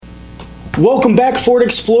Welcome back, Ford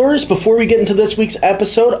Explorers. Before we get into this week's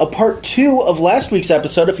episode, a part 2 of last week's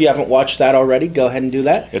episode. If you haven't watched that already, go ahead and do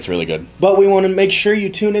that. It's really good. But we want to make sure you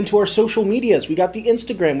tune into our social medias. We got the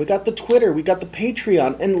Instagram, we got the Twitter, we got the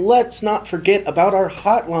Patreon, and let's not forget about our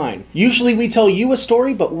hotline. Usually we tell you a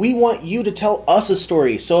story, but we want you to tell us a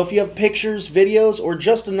story. So if you have pictures, videos, or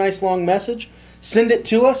just a nice long message, send it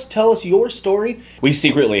to us. Tell us your story. We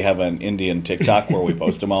secretly have an Indian TikTok where we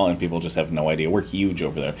post them all, and people just have no idea. We're huge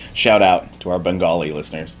over there. Shout out to our Bengali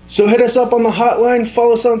listeners. So hit us up on the hotline,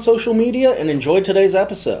 follow us on social media, and enjoy today's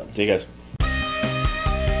episode. See you guys.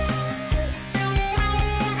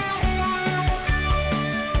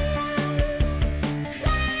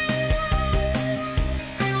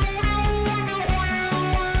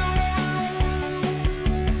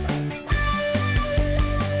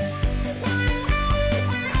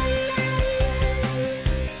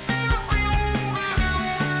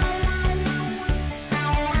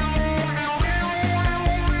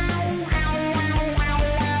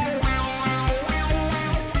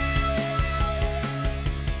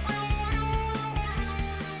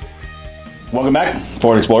 Welcome back,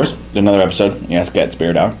 Ford Explorers. Another episode, Yes, Get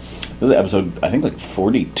Spirit Hour. This is episode, I think, like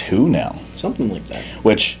 42 now. Something like that.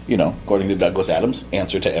 Which, you know, according to Douglas Adams,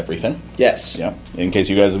 answer to everything. Yes. Yeah. In case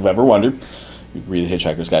you guys have ever wondered, you can read The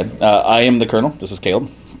Hitchhiker's Guide. I am the Colonel. This is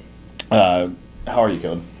Caleb. How are you,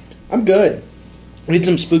 Caleb? I'm good. We had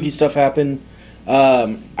some spooky stuff happen.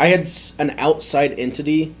 I had an outside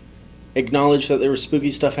entity acknowledge that there was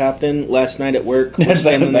spooky stuff happening last night at work.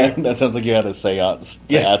 That sounds like you had a seance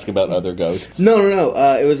to ask about other ghosts. No.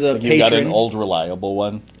 It was a like patron. You got an old reliable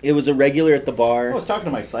one. It was a regular at the bar. I was talking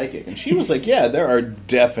to my psychic, and she was like, yeah, there are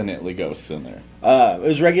definitely ghosts in there. It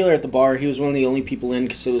was regular at the bar. He was one of the only people in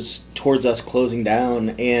because it was towards us closing down.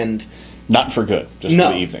 And not for good, just for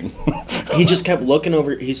the evening. He just kept looking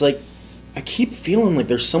over. He's like, I keep feeling like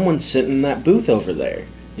there's someone sitting in that booth over there.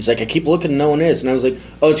 He's like, I keep looking and no one is. And I was like,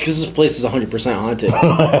 oh, it's because this place is 100% haunted.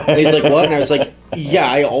 And he's like, what? And I was like, yeah,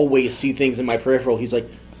 I always see things in my peripheral. He's like,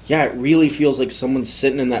 yeah, it really feels like someone's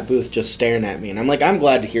sitting in that booth just staring at me. And I'm like, I'm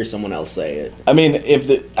glad to hear someone else say it. I mean,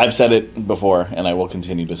 I've said it before, and I will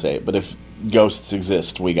continue to say it, but if ghosts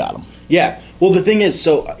exist, we got them. Yeah. Well, the thing is,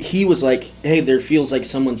 so he was like, hey, there feels like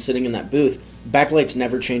someone's sitting in that booth. Backlights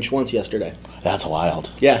never changed once yesterday. That's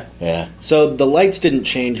wild. Yeah. Yeah. So the lights didn't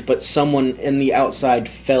change, but someone in the outside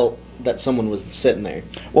felt that someone was sitting there.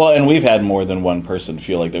 Well, and we've had more than one person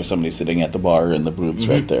feel like there's somebody sitting at the bar in the booths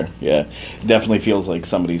right there. Yeah. Definitely feels like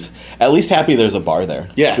somebody's at least happy there's a bar there.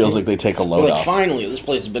 Yeah. It feels like they take a load off. Finally, this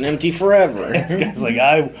place has been empty forever. It's like,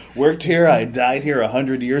 I worked here, I died here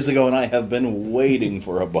 100 years ago, and I have been waiting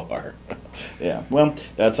for a bar. Yeah, well,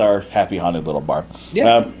 that's our happy haunted little bar.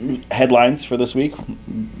 Yeah. Headlines for this week.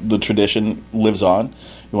 The tradition lives on.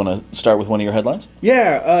 You want to start with one of your headlines?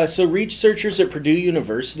 Yeah, so researchers at Purdue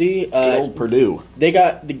University... Good old Purdue. They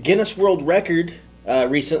got the Guinness World Record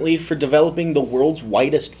recently for developing the world's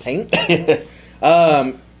whitest paint.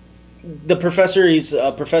 The professor, he's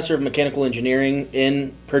a professor of mechanical engineering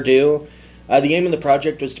in Purdue. The aim of the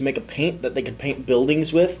project was to make a paint that they could paint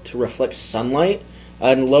buildings with to reflect sunlight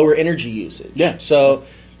and lower energy usage. Yeah. So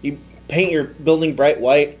you paint your building bright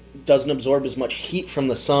white, doesn't absorb as much heat from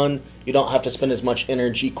the sun. You don't have to spend as much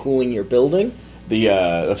energy cooling your building.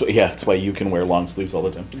 That's why you can wear long sleeves all the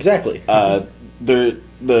time. Exactly.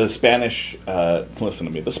 The Spanish, listen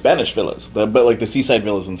to me, the Spanish villas, but like the seaside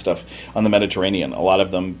villas and stuff on the Mediterranean, a lot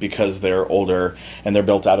of them, because they're older and they're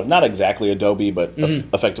built out of not exactly adobe, but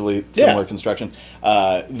effectively similar construction,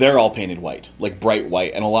 they're all painted white, like bright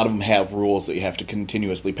white, and a lot of them have rules that you have to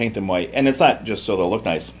continuously paint them white, and it's not just so they'll look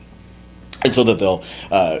nice. And so that they'll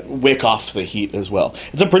wick off the heat as well.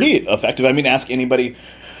 It's a pretty effective, I mean, ask anybody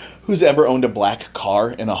who's ever owned a black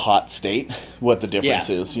car in a hot state what the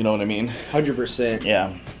difference is, you know what I mean? 100%.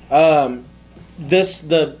 Yeah.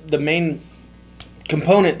 The main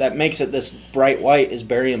component that makes it this bright white is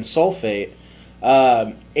barium sulfate,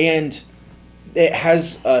 and it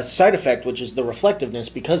has a side effect, which is the reflectiveness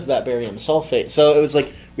because of that barium sulfate. So it was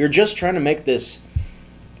like we were just trying to make this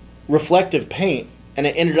reflective paint, and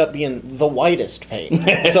it ended up being the whitest paint.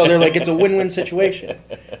 So they're like, it's a win-win situation.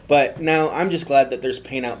 But now I'm just glad that there's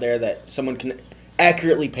paint out there that someone can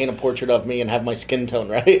accurately paint a portrait of me and have my skin tone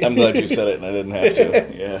right. I'm glad you said it and I didn't have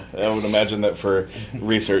to. Yeah, I would imagine that for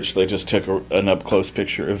research they just took an up-close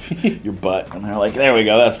picture of your butt and they're like, there we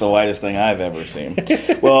go, that's the whitest thing I've ever seen.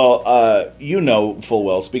 Well, you know full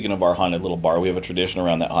well, speaking of our haunted little bar, we have a tradition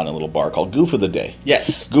around that haunted little bar called Goof of the Day.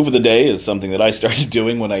 Yes. Goof of the Day is something that I started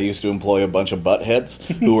doing when I used to employ a bunch of buttheads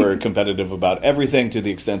who were competitive about everything to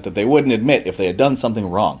the extent that they wouldn't admit if they had done something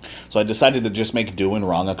wrong. So I decided to just make doing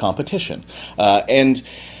wrong a competition. And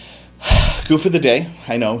Goof of the Day,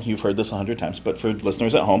 I know you've heard this 100 times, but for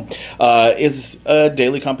listeners at home, is a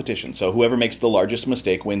daily competition. So whoever makes the largest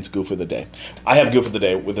mistake wins Goof of the Day. I have Goof of the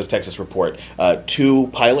Day with this Texas report. 2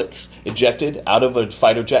 pilots ejected out of a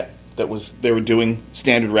fighter jet they were doing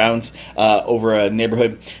standard rounds over a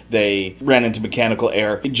neighborhood. They ran into mechanical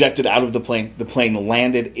error, ejected out of the plane. The plane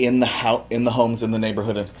landed in the homes in the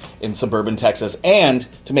neighborhood in suburban Texas. And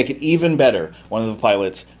to make it even better, one of the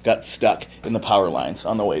pilots got stuck in the power lines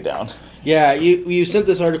on the way down. Yeah, you sent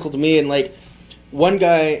this article to me, and like one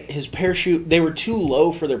guy, his parachute, they were too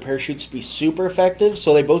low for their parachutes to be super effective,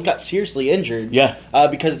 so they both got seriously injured. Yeah,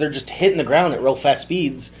 because they're just hitting the ground at real fast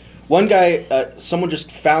speeds. One guy, someone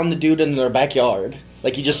just found the dude in their backyard.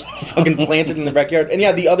 Like, he just fucking planted in their backyard. And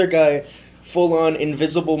yeah, the other guy, full-on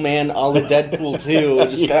Invisible Man a la Deadpool 2,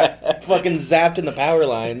 just got fucking zapped in the power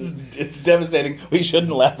lines. It's devastating. We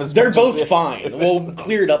shouldn't laugh as They're much both as fine. We'll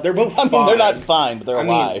clear it up. They're both fine. They're not fine, but they're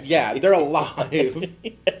alive. Yeah, they're alive.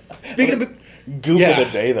 Speaking of... Goof of the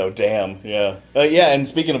Day, though, damn. Yeah. And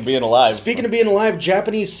speaking of being alive. Speaking of being alive,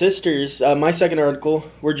 Japanese sisters, my second article,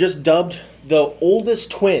 were just dubbed the oldest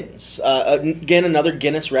twins. Again, another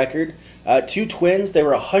Guinness record. 2 twins, they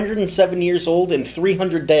were 107 years old in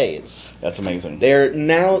 300 days. That's amazing. They're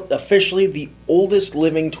now officially the oldest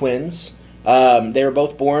living twins. They were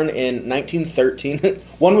both born in 1913.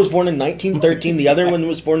 One was born in 1913, the other one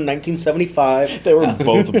was born in 1975. They were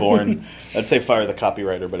both born. I'd say fire the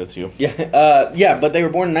copywriter, but it's you. Yeah, but they were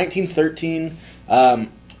born in 1913.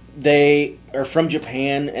 They are from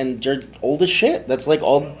Japan, and they're old as shit. That's like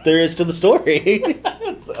all there is to the story.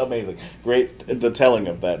 It's amazing. Great. The telling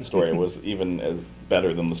of that story was even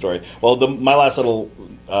better than the story. Well, my last little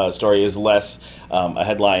story is less a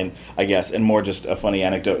headline, I guess, and more just a funny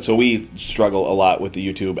anecdote. So we struggle a lot with the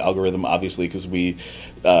YouTube algorithm, obviously, because we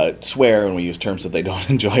swear and we use terms that they don't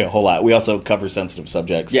enjoy a whole lot. We also cover sensitive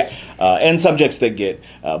subjects, and subjects that get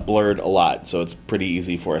blurred a lot, so it's pretty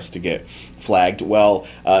easy for us to get flagged. Well,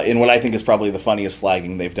 in what I think is probably the funniest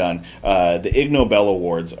flagging they've done, the Ig Nobel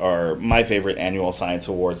Awards are my favorite annual science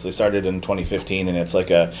awards. They started in 2015, and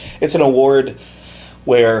it's an award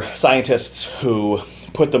where scientists who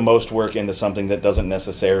put the most work into something that doesn't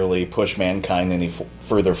necessarily push mankind any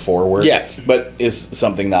further forward, but is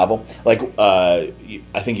something novel. Like, I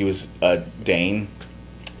think he was a Dane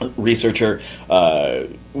researcher,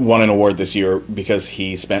 won an award this year because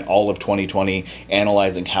he spent all of 2020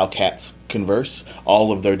 analyzing how cats converse,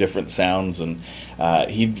 all of their different sounds, and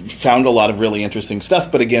he found a lot of really interesting stuff,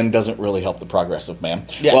 but again, doesn't really help the progress of man.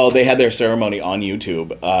 Well, they had their ceremony on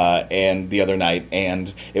YouTube and the other night,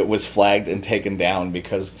 and it was flagged and taken down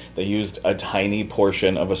because they used a tiny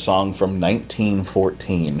portion of a song from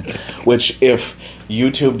 1914, which, if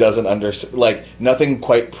YouTube doesn't understand, like, nothing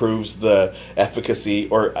quite proves the efficacy,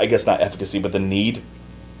 or I guess not efficacy, but the need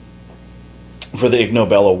for the Ig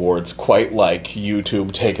Nobel Awards, quite like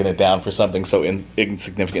YouTube taking it down for something so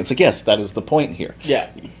insignificant. It's like, yes, that is the point here. Yeah.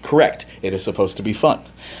 Correct. It is supposed to be fun.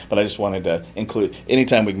 But I just wanted to include,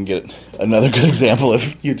 anytime we can get another good example of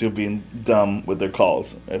YouTube being dumb with their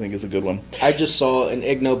calls, I think is a good one. I just saw an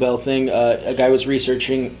Ig Nobel thing. A guy was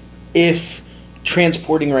researching if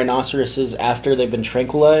transporting rhinoceroses after they've been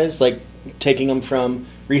tranquilized, like taking them from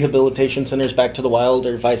rehabilitation centers back to the wild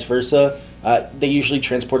or vice versa, they usually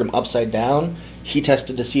transport them upside down. He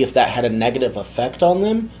tested to see if that had a negative effect on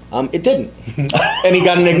them. It didn't. And he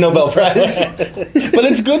got an Ig Nobel Prize. But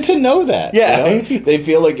it's good to know that. Yeah. You know? They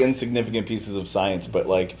feel like insignificant pieces of science, but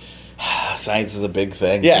like, science is a big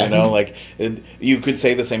thing. Yeah. You know, like, you could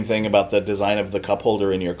say the same thing about the design of the cup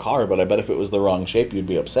holder in your car, but I bet if it was the wrong shape, you'd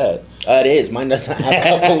be upset. It is. Mine doesn't have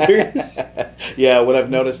cup holders. Yeah, what I've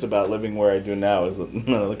noticed about living where I do now is that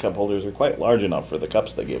none of the cup holders are quite large enough for the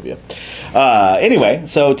cups they give you. Anyway,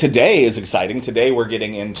 so today is exciting. Today we're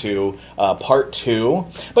getting into part 2,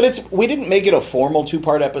 but we didn't make it a formal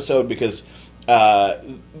 2-part episode because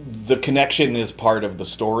the connection is part of the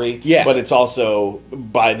story, but it's also,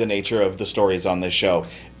 by the nature of the stories on this show,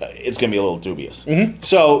 it's going to be a little dubious. Mm-hmm.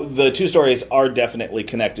 So the 2 stories are definitely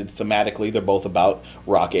connected thematically. They're both about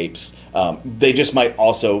rock apes. They just might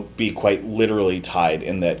also be quite literally tied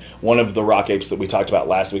in that one of the rock apes that we talked about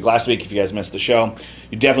last week, if you guys missed the show,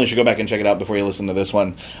 you definitely should go back and check it out before you listen to this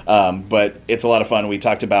one. But it's a lot of fun. We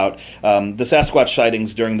talked about the Sasquatch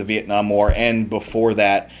sightings during the Vietnam War and before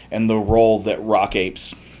that, and the role that rock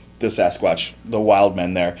apes, the Sasquatch, the wild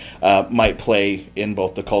men there, might play in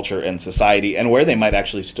both the culture and society, and where they might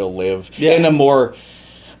actually still live in a more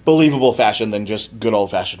believable fashion than just good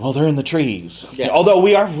old-fashioned, well, they're in the trees. Yeah. Although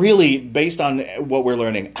we are really, based on what we're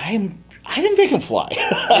learning, I'm I think they can fly.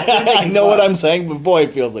 I know what I'm saying, but boy,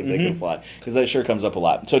 it feels like they can fly because that sure comes up a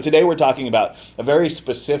lot. So today we're talking about a very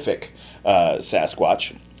specific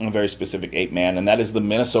Sasquatch, a very specific ape man, and that is the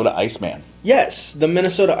Minnesota Iceman. Yes, the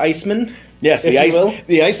Minnesota Iceman. Yes, if you will.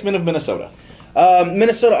 the Iceman of Minnesota.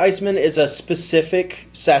 Minnesota Iceman is a specific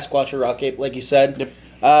Sasquatch or rock ape, like you said.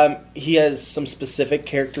 Yep. He has some specific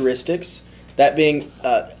characteristics, that being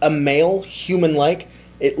a male, human-like,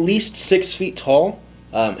 at least 6 feet tall,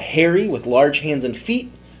 hairy with large hands and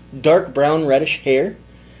feet, dark brown reddish hair,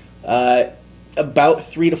 about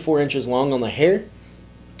 3 to 4 inches long on the hair,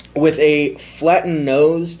 with a flattened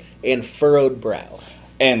nose and furrowed brow.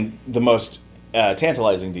 And the most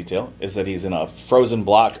tantalizing detail is that he's in a frozen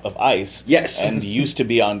block of ice. Yes. And used to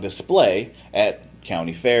be on display at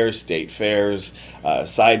county fairs, state fairs,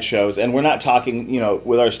 sideshows. And we're not talking,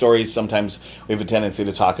 with our stories, sometimes we have a tendency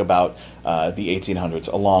to talk about the 1800s,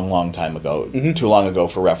 a long, long time ago, too long ago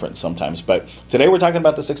for reference sometimes. But today we're talking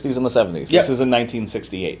about the 60s and the 70s. Yep. This is in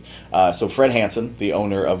 1968. So Fred Hansen, the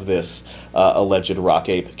owner of this alleged rock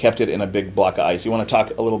ape, kept it in a big block of ice. You want to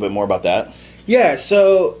talk a little bit more about that? Yeah,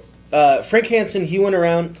 so Frank Hansen, he went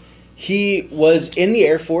around. He was in the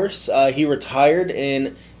Air Force. He retired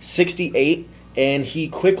in 68. And he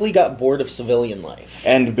quickly got bored of civilian life.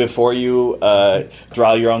 And before you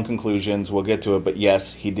draw your own conclusions, we'll get to it, but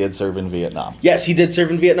yes, he did serve in Vietnam. Yes, he did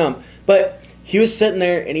serve in Vietnam. But he was sitting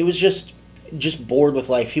there, and he was just bored with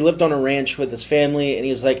life. He lived on a ranch with his family, and he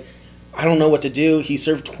was like, I don't know what to do. He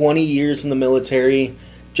served 20 years in the military,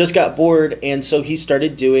 just got bored, and so he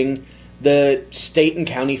started doing the state and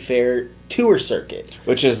county fair tour circuit.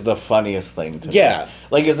 Which is the funniest thing to me. Yeah.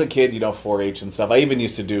 Like as a kid, 4-H and stuff. I even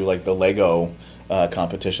used to do like the Lego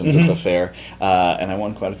competitions at the fair. And I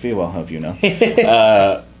won quite a few, I'll have you know.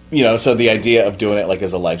 So the idea of doing it like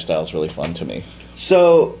as a lifestyle is really fun to me.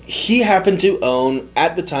 So he happened to own,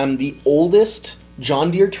 at the time, the oldest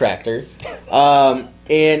John Deere tractor.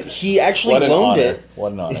 And he actually loaned it.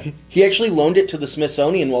 What an honor. He actually loaned it to the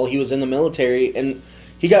Smithsonian while he was in the military, and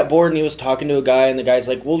he got bored and he was talking to a guy, and the guy's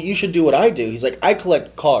like, well, you should do what I do. He's like, I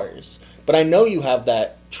collect cars, but I know you have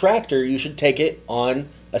that tractor. You should take it on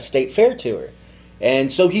a state fair tour.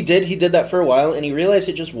 And so he did. He did that for a while, and he realized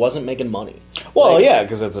it just wasn't making money. Well, Like, yeah,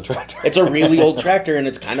 because it's a tractor. It's a really old tractor, and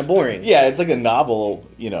it's kind of boring. Yeah, it's like a novel,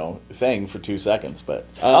 thing for 2 seconds. But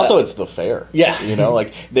also, it's the fair. Yeah.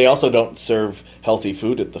 Like they also don't serve healthy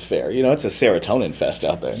food at the fair. It's a serotonin fest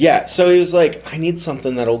out there. Yeah, so he was like, I need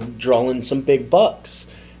something that'll draw in some big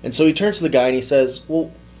bucks. And so he turns to the guy and he says,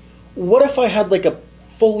 well, what if I had like a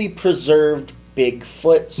fully preserved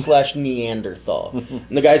Bigfoot / Neanderthal?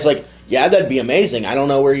 And the guy's like, yeah, that'd be amazing. I don't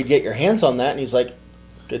know where you'd get your hands on that. And he's like,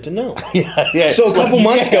 good to know. Yeah. So a couple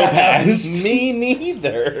months go past. Me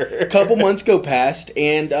neither. A couple months go past,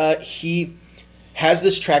 and he has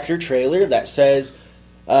this tractor trailer that says,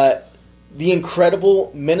 the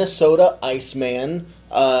incredible Minnesota Iceman,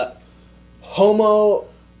 Homo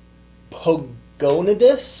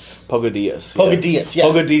Pogonidas? Pogodius. Pogodius, yeah.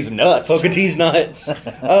 Pogodi's nuts. Pogodi's nuts.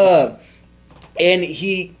 And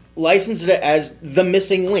he licensed it as the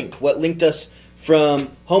missing link, what linked us from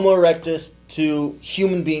Homo erectus to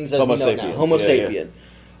human beings as Homo we know sapiens, now. Homo yeah,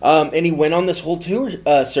 sapien. And he went on this whole tour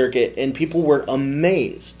circuit, and people were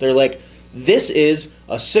amazed. They're like, this is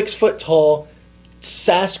a 6 foot tall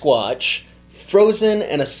Sasquatch frozen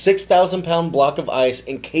in a 6,000-pound block of ice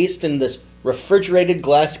encased in this refrigerated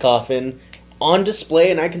glass coffin on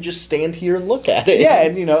display, and I can just stand here and look at it. Yeah,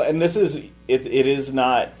 and and this is it is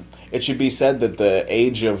not. It should be said that the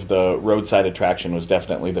age of the roadside attraction was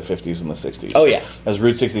definitely the 50s and the 60s. Oh, yeah. As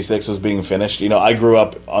Route 66 was being finished, I grew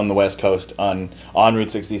up on the West Coast on Route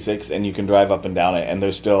 66, and you can drive up and down it, and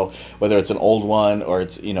there's still, whether it's an old one or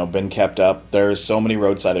it's, been kept up, there's so many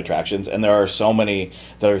roadside attractions, and there are so many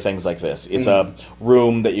that are things like this. It's a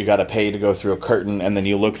room that you got to pay to go through a curtain, and then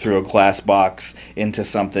you look through a glass box into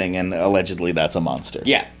something, and allegedly that's a monster.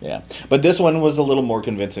 Yeah. Yeah. But this one was a little more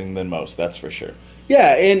convincing than most, that's for sure.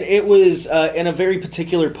 Yeah, and it was in a very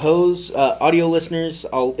particular pose. Audio listeners,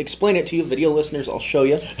 I'll explain it to you. Video listeners, I'll show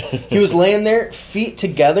you. He was laying there, feet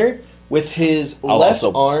together, with his left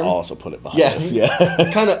arm. I'll also put it behind us. Yeah.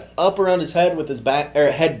 Kind of up around his head with his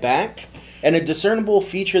head back. And a discernible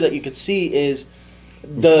feature that you could see is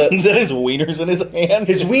that his wiener's in his hand.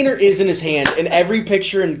 His wiener is in his hand. In every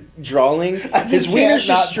picture and drawing, his wiener's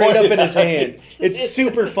just straight up in his hand. It's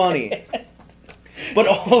super funny. But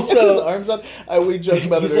also, his arms up. We joked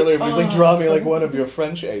about it earlier. But he's like, draw me like one of your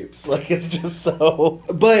French apes. Like it's just so.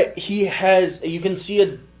 But he has. You can see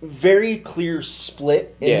a very clear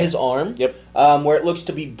split in his arm. Yep. Where it looks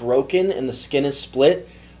to be broken and the skin is split.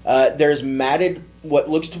 There's matted, what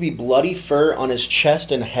looks to be bloody fur on his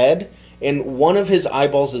chest and head, and one of his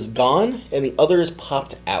eyeballs is gone, and the other is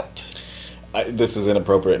popped out. This is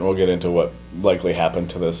inappropriate, and we'll get into what likely happened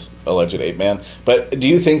to this alleged ape man. But do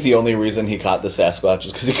you think the only reason he caught the Sasquatch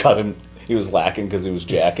is because he caught him? He was lacking because he was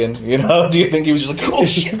jacking. You know? Do you think he was just like, oh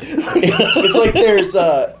shit? It's like there's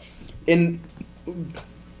in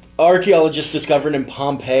archaeologists discovered in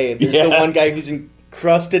Pompeii. There's the one guy who's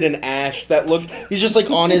encrusted in ash. He's just like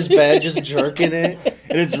on his bed, just jerking it,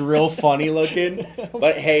 and it's real funny looking.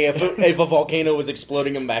 But hey, if a volcano was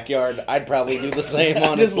exploding in my backyard, I'd probably do the same.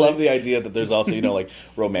 Honestly. I just love the idea that there's also like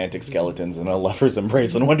romantic skeletons in a lover's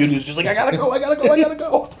embrace, and one dude who's just like, I gotta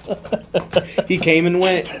go. He came and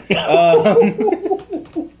went.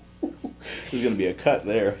 There's gonna be a cut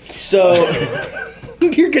there. So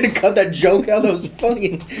you're gonna cut that joke out? That was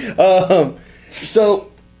funny.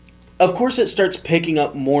 So of course it starts picking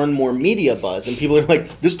up more and more media buzz, and people are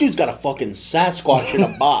like, this dude's got a fucking Sasquatch in a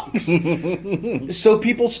box. So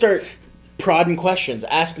people start prodding questions,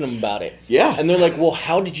 asking him about it. Yeah. And they're like, well,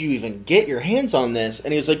 how did you even get your hands on this?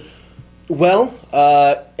 And he was like, well,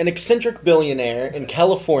 an eccentric billionaire in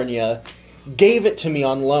California gave it to me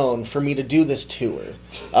on loan for me to do this tour.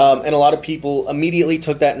 And a lot of people immediately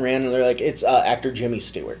took that and ran, and they're like, it's actor Jimmy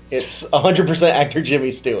Stewart. It's 100% actor Jimmy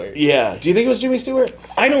Stewart. Yeah. Do you think it was Jimmy Stewart?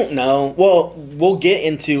 I don't know. Well, we'll get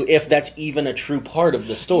into if that's even a true part of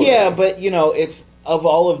the story. Yeah, but, it's, of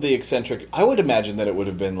all of the eccentric, I would imagine that it would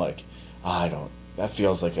have been like, that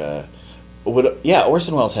feels like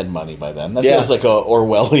Orson Welles had money by then. That feels like a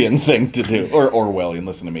Orwellian thing to do. Or Orwellian,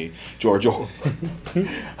 listen to me. George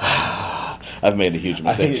I've made a huge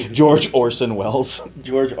mistake. George Orson Welles.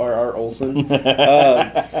 George R.R. Olson.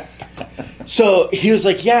 So he was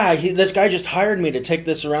like, yeah, this guy just hired me to take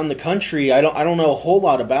this around the country. I don't know a whole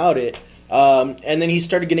lot about it. And then he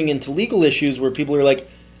started getting into legal issues where people are like,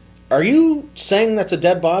 are you saying that's a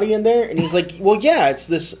dead body in there? And he's like, well, yeah, it's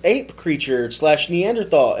this ape creature /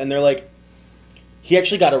 Neanderthal. And they're like, he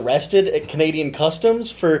actually got arrested at Canadian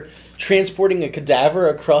Customs for transporting a cadaver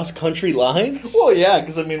across country lines? Well, yeah,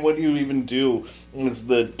 because, what do you even do as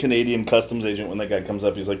the Canadian Customs agent when that guy comes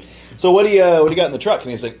up? He's like, so what do you got in the truck? And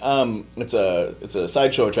he's like, it's a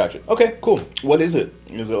sideshow attraction. Okay, cool. What is it?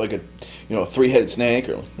 Is it like a 3-headed snake,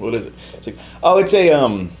 or what is it? It's like, oh, it's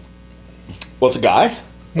a it's a guy.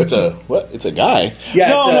 It's a what? It's a guy.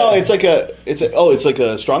 Yeah. It's like a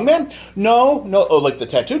strongman. No. Oh, like the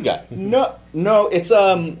tattooed guy. No. It's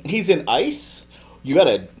he's in ice. You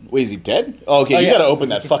gotta. Wait, is he dead? Oh, okay, you gotta open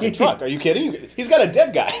that fucking truck. Are you kidding? He's got a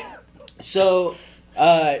dead guy. So,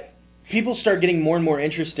 people start getting more and more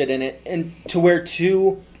interested in it, and to where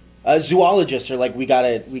two zoologists are like, we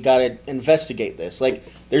gotta investigate this. Like,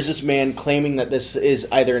 there's this man claiming that this is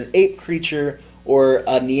either an ape creature or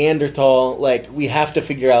a Neanderthal. Like, we have to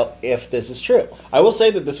figure out if this is true. I will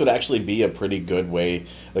say that this would actually be a pretty good way,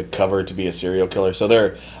 the cover, to be a serial killer. So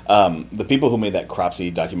the people who made that Cropsey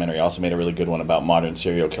documentary also made a really good one about modern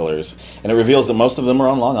serial killers, and it reveals that most of them are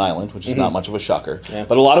on Long Island, which is not much of a shocker. Yeah.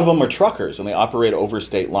 But a lot of them are truckers, and they operate over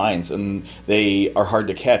state lines, and they are hard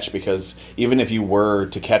to catch because even if you were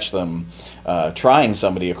to catch them trying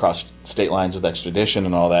somebody across state lines with extradition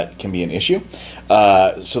and all that can be an issue.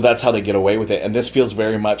 So that's how they get away with it. And this feels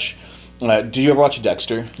very much... did you ever watch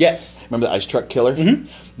Dexter? Yes. Remember the ice truck killer? Mm-hmm.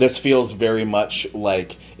 This feels very much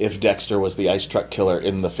like if Dexter was the ice truck killer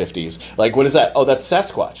in the 50s. Like, what is that? Oh, that's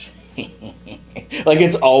Sasquatch. Like,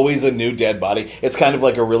 it's always a new dead body. It's kind of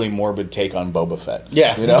like a really morbid take on Boba Fett.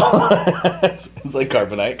 Yeah. It's like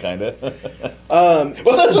Carbonite, kind of.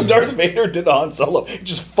 Well, that's what Darth Vader did to Han Solo. He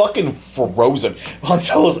just fucking froze him. Han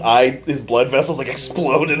Solo's his blood vessels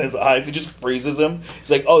explode in his eyes. He just freezes him. He's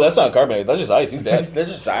like, oh, that's not Carbonite. That's just ice. He's dead.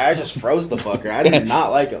 I just froze the fucker. I did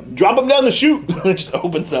not like him. Drop him down the chute. It just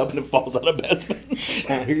opens up and it falls out of Bespin.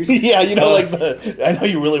 Yeah, I know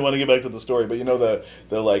you really want to get back to the story, but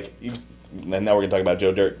and now we're going to talk about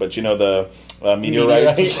Joe Dirt, but the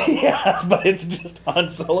meteorites. Yeah, but it's just Han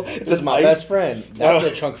Solo. It's my best friend. That's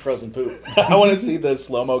a chunk of frozen poop. I want to see the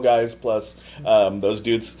slow-mo guys plus those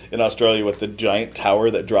dudes in Australia with the giant tower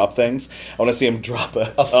that drop things. I want to see him drop a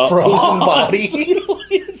frozen body.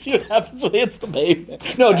 See what happens when it hits the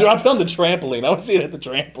pavement. No, drop it on the trampoline. I want to see it at the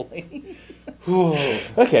trampoline.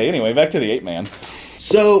 Okay, anyway, back to the ape man.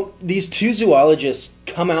 So these two zoologists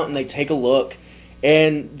come out and they take a look,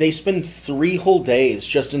 and they spend 3 whole days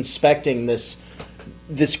just inspecting this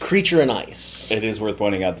creature in ice. It is worth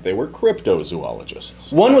pointing out that they were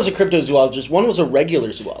cryptozoologists. One was a cryptozoologist, one was a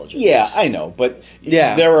regular zoologist. Yeah, I know, but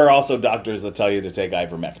there are also doctors that tell you to take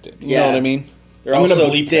ivermectin. You know what I mean? There are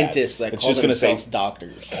also dentists that call themselves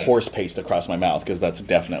doctors. Horse paste across my mouth, because that's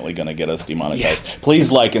definitely going to get us demonetized. Yeah.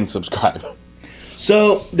 Please like and subscribe.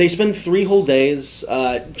 So they spend 3 whole days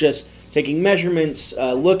just taking measurements,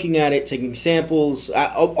 looking at it, taking samples.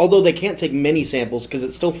 Although they can't take many samples because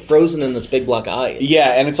it's still frozen in this big block of ice. Yeah,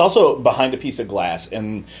 and it's also behind a piece of glass.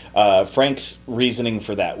 And Frank's reasoning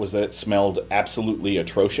for that was that it smelled absolutely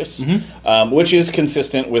atrocious, which is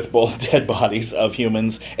consistent with both dead bodies of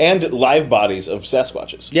humans and live bodies of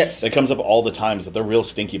Sasquatches. Yes. It comes up all the time that they're real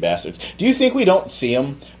stinky bastards. Do you think we don't see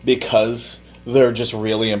them because they're just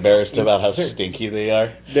really embarrassed about how stinky they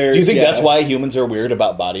are? Do you think that's why humans are weird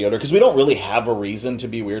about body odor? Because we don't really have a reason to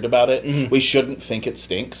be weird about it. We shouldn't think it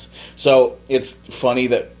stinks. So it's funny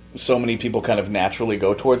that so many people kind of naturally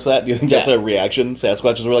go towards that. Do you think that's a reaction?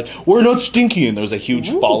 Sasquatches were like, we're not stinky, and there's a huge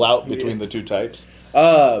fallout between the two types?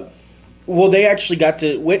 Well, they actually got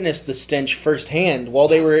to witness the stench firsthand. While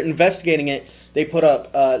they were investigating it, they put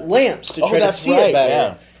up lamps to try to see it better.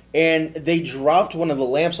 Yeah. And they dropped one of the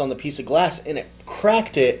lamps on the piece of glass, and it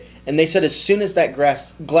cracked it. And they said as soon as that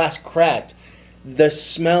glass cracked, the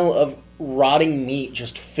smell of rotting meat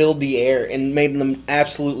just filled the air and made them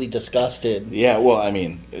absolutely disgusted. Yeah, well, I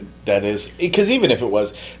mean, that is... Because even if it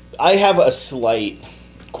was... I have a slight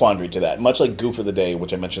quandary to that. Much like Goof of the Day,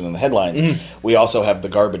 which I mentioned in the headlines, we also have the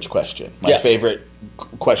garbage question. My favorite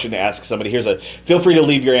question to ask somebody. Feel free to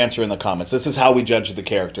leave your answer in the comments. This is how we judge the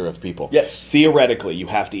character of people. Yes. Theoretically, you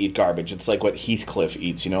have to eat garbage. It's like what Heathcliff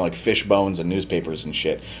eats, like fish bones and newspapers and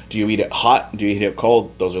shit. Do you eat it hot? Do you eat it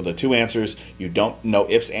cold? Those are the two answers. You don't know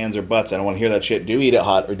ifs, ands, or buts. I don't want to hear that shit. Do you eat it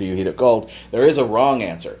hot or do you eat it cold? There is a wrong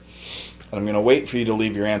answer. And I'm going to wait for you to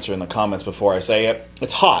leave your answer in the comments before I say it.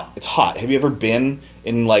 It's hot. It's hot. Have you ever been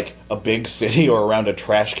in, like, a big city or around a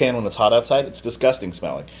trash can when it's hot outside? It's disgusting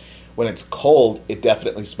smelling. When it's cold, it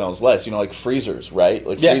definitely smells less. Like freezers, right?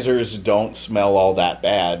 Like, freezers don't smell all that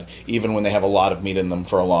bad, even when they have a lot of meat in them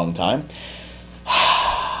for a long time.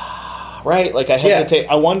 Right? Like, I hesitate.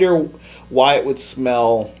 I wonder why it would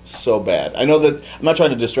smell so bad. I know that I'm not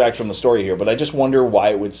trying to distract from the story here, but I just wonder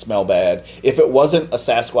why it would smell bad if it wasn't a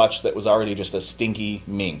Sasquatch that was already just a stinky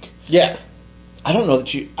mink. Yeah. I don't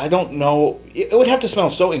know. It would have to smell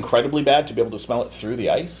so incredibly bad to be able to smell it through the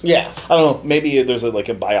ice. Yeah. I don't know. Maybe there's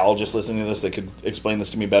a biologist listening to this that could explain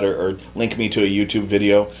this to me better or link me to a YouTube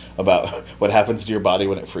video about what happens to your body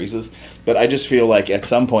when it freezes. But I just feel like at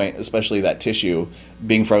some point, especially that tissue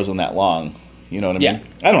being frozen that long, you know what I mean?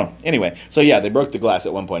 Yeah. I don't know. Anyway, so yeah, they broke the glass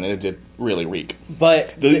at one point and it did really reek.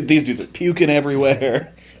 But these dudes are puking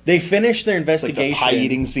everywhere. They finished their It's like investigation. the pie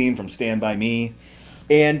eating scene from Stand By Me.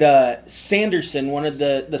 And Sanderson, one of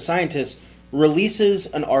the scientists, releases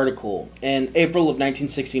an article in April of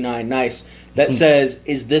 1969, that says,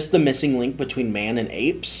 is this the missing link between man and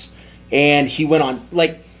apes? And he went on,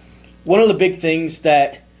 one of the big things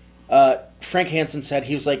that Frank Hansen said,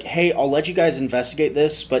 he was like, hey, I'll let you guys investigate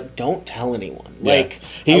this, but don't tell anyone. He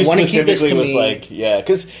I want to keep this to me.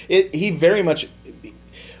 Because he very much...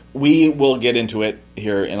 We will get into it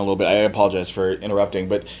here in a little bit. I apologize for interrupting,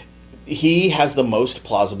 but... He has the most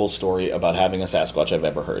plausible story about having a Sasquatch I've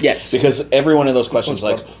ever heard. Yes. Because every one of those questions,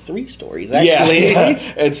 like... 3 stories, actually. Yeah.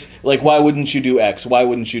 It's like, why wouldn't you do X? Why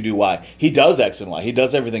wouldn't you do Y? He does X and Y. He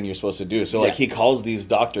does everything you're supposed to do. So, he calls these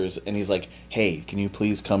doctors, and he's like, hey, can you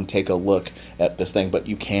please come take a look at this thing? But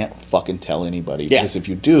you can't fucking tell anybody. Yeah. Because if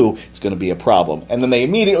you do, it's going to be a problem. And then they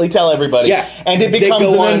immediately tell everybody. Yeah. And it becomes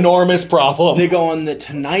an enormous problem. They go on the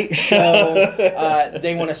Tonight Show.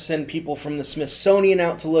 They want to send people from the Smithsonian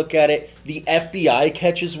out to look at it. The FBI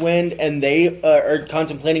catches wind, and they are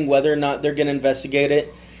contemplating whether or not they're going to investigate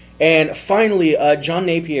it. And finally, John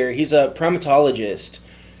Napier, he's a primatologist,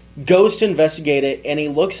 goes to investigate it, and he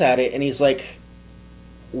looks at it, and he's like,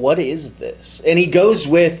 what is this? And he goes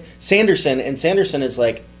with Sanderson, and Sanderson is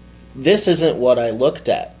like, this isn't what I looked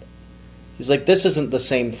at. He's like, this isn't the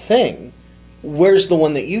same thing. Where's the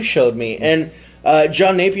one that you showed me? And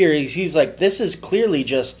John Napier, he's like, this is clearly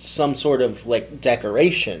just some sort of,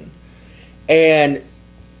 decoration. And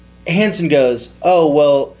Hansen goes, oh,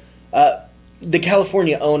 well, the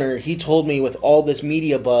California owner, he told me with all this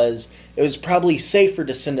media buzz, it was probably safer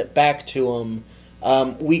to send it back to him.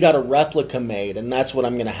 We got a replica made, and that's what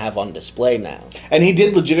I'm going to have on display now. And he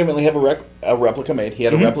did legitimately have a replica made. He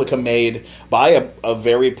had a replica made by a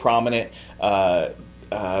very prominent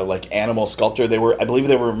animal sculptor. I believe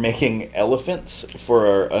they were making elephants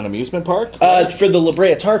for an amusement park. For the La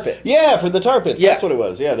Brea Tar Pits. Yeah, for the tar pits. Yeah. That's what it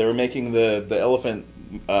was. Yeah, they were making the elephant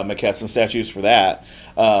maquettes and statues for that.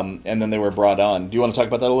 And then they were brought on. Do you want to talk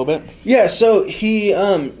about that a little bit? Yeah, so he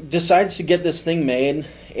decides to get this thing made,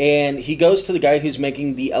 and he goes to the guy who's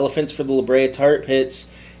making the elephants for the La Brea Tar Pits,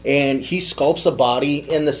 and he sculpts a body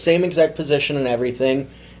in the same exact position and everything,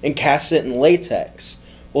 and casts it in latex.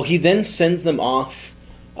 Well, he then sends them off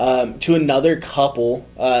to another couple.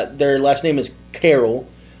 Their last name is Carroll.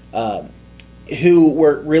 who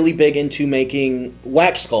were really big into making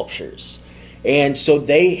wax sculptures. And so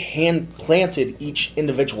they hand planted each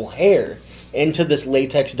individual hair into this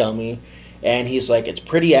latex dummy. And he's like, it's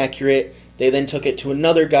pretty accurate. They then took it to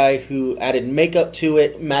another guy who added makeup to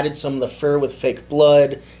it, matted some of the fur with fake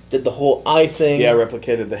blood, did the whole eye thing. Yeah,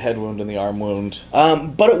 replicated the head wound and the arm wound.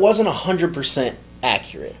 But it wasn't 100%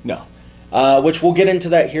 accurate. No. Which we'll get into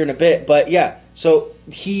that here in a bit. But yeah, so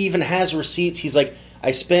he even has receipts. He's like,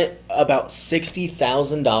 I spent about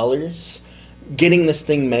 $60,000 getting this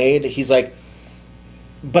thing made. He's like,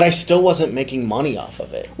 but I still wasn't making money off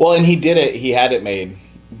of it. Well, and he did it. He had it made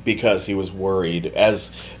because he was worried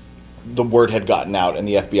as the word had gotten out and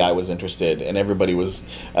the FBI was interested and everybody was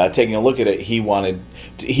taking a look at it. He wanted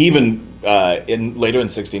to, he even later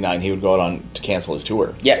in '69 he would go out on to cancel his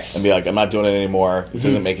tour. Yes. And be like, I'm not doing it anymore. This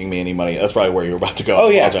isn't making me any money. That's probably where you were about to go. Oh,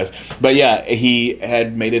 I yeah. apologize. But yeah, he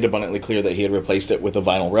had made it abundantly clear that he had replaced it with a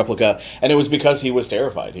vinyl replica, and it was because he was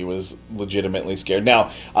terrified. He was legitimately scared.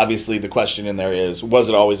 Now, obviously, the question in there is, was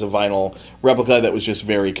it always a vinyl replica that was just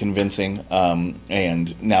very convincing?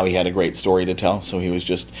 And now he had a great story to tell, so he was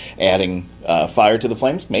just adding fire to the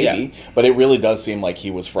flames, maybe. Yeah. But it really does seem like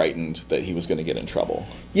he was frightened that he was going to get in trouble.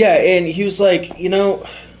 Yeah, and he was like,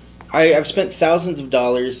 I've spent thousands of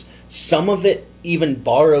dollars, some of it even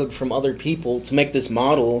borrowed from other people to make this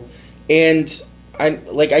model, and I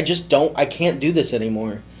can't do this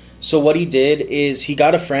anymore. So what he did is he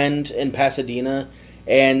got a friend in Pasadena,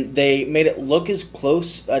 and they made it look as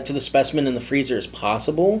close to the specimen in the freezer as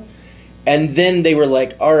possible, and then they were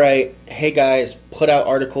like, all right, hey guys, put out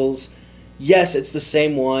articles. Yes, it's the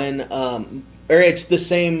same one, or it's the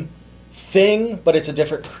same thing, but it's a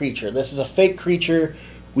different creature. This is a fake creature.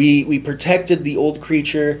 We protected the old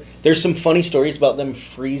creature. There's some funny stories about them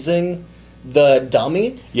freezing the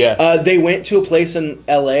dummy. Yeah. They went to a place in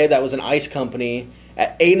LA that was an ice company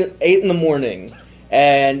at 8 in the morning,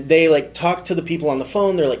 and they talked to the people on the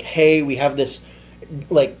phone. They're like, hey, we have this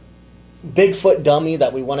Bigfoot dummy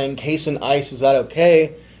that we want to encase in ice. Is that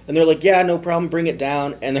okay? And they're like, yeah, no problem, bring it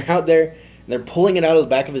down. And they're out there, and they're pulling it out of the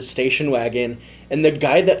back of his station wagon. And the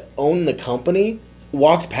guy that owned the company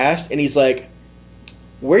walked past, and he's like,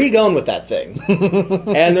 where are you going with that thing?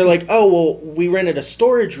 And they're like, oh, well, we rented a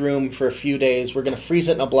storage room for a few days. We're going to freeze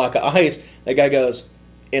it in a block of ice. That guy goes,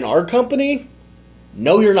 in our company?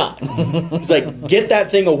 No, you're not. He's like, get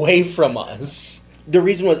that thing away from us. The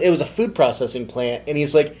reason was it was a food processing plant, and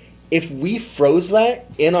he's like, if we froze that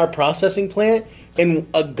in our processing plant and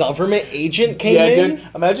a government agent came in... Dude,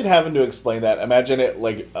 imagine having to explain that. Imagine it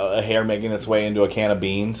like a hair making its way into a can of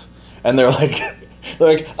beans, and they're like,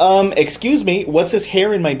 excuse me, what's this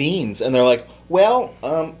hair in my beans? And they're like, well,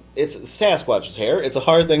 it's Sasquatch's hair. It's a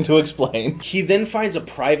hard thing to explain. He then finds a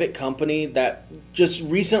private company that just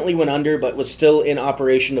recently went under but was still in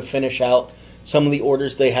operation to finish out some of the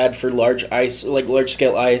orders they had for large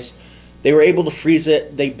scale ice. They were able to freeze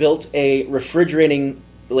it. They built a refrigerating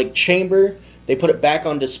chamber. They put it back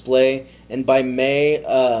on display, and by May,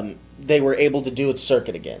 they were able to do its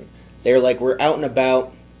circuit again. They were like, we're out and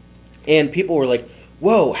about, and people were like,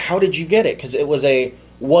 whoa, how did you get it? Because it was a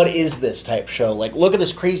what is this type show. Like, look at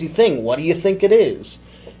this crazy thing. What do you think it is?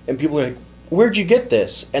 And people are like, where'd you get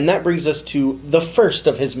this? And that brings us to the first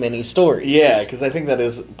of his many stories. Yeah, because I think that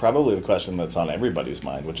is probably the question that's on everybody's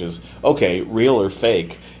mind, which is, okay, real or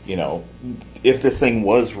fake? If this thing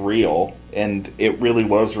was real and it really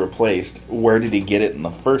was replaced, where did he get it in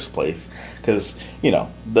the first place? Because,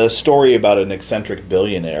 the story about an eccentric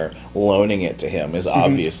billionaire loaning it to him is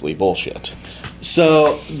obviously bullshit.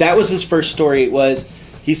 So that was his first story.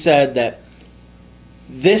 He said that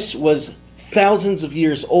this was thousands of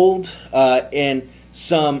years old, and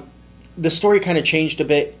the story kind of changed a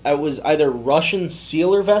bit. It was either Russian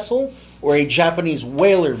sealer vessel or a Japanese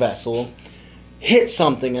whaler vessel hit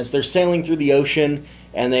something as they're sailing through the ocean,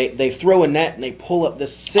 and they throw a net and they pull up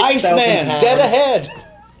this 6,000 Iceman, pound, dead ahead!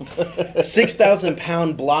 6,000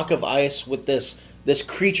 pound block of ice with this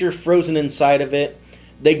creature frozen inside of it.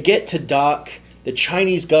 They get to dock. The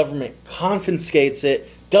Chinese government confiscates it,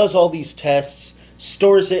 does all these tests,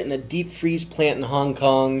 stores it in a deep freeze plant in Hong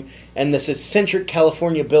Kong, and this eccentric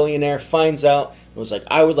California billionaire finds out and was like,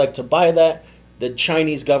 I would like to buy that. The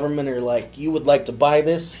Chinese government are like, you would like to buy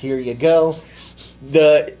this? Here you go.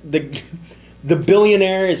 The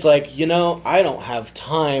billionaire is like, I don't have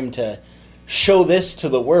time to show this to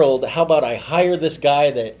the world. How about I hire this guy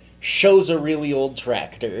that shows a really old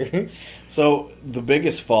tractor? So the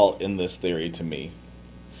biggest fault in this theory to me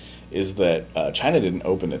is that China didn't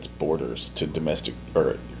open its borders to domestic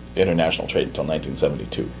or international trade until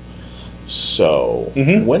 1972. So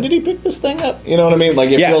when did he pick this thing up? You know what I mean?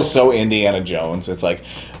 Like, it feels so Indiana Jones. It's like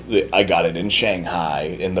I got it in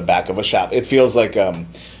Shanghai in the back of a shop. It feels like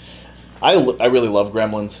I really love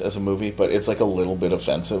Gremlins as a movie, but it's like a little bit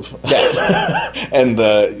offensive. Yeah. And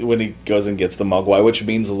when he goes and gets the Mogwai, which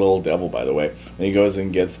means a little devil, by the way, when he goes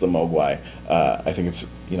and gets the Mogwai, I think it's,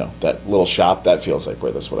 that little shop, that feels like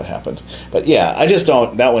where this would have happened. But yeah, I just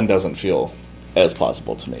don't, that one doesn't feel as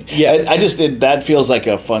plausible to me. Yeah. That feels like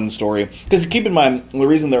a fun story. Because keep in mind, the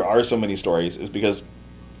reason there are so many stories is because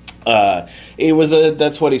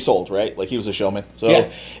that's what he sold, right? Like, he was a showman, so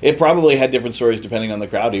Yeah. it probably had different stories depending on the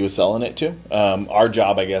crowd he was selling it to. Our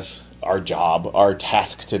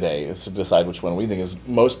task today is to decide which one we think is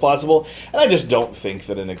most plausible, and I just don't think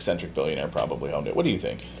that an eccentric billionaire probably owned it. What do you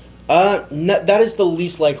think? That is the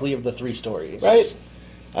least likely of the three stories, Right.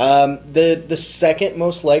 The second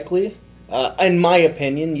most likely, in my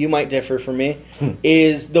opinion, you might differ from me,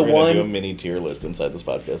 is the We're gonna do a one. mini tier list inside this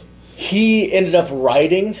podcast. He ended up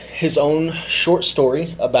writing his own short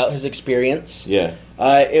story about his experience. Yeah.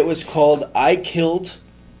 It was called "I Killed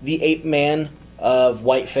the Ape Man of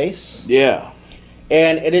Whiteface," Yeah.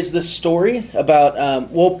 and it is the story about.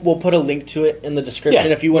 We'll put a link to it in the description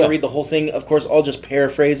Yeah, if you want to yeah. read the whole thing. Of course, I'll just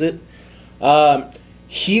paraphrase it.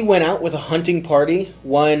 He went out with a hunting party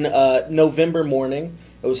one November morning.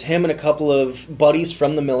 It was him and a couple of buddies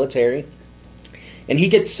from the military. And he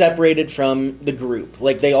gets separated from the group.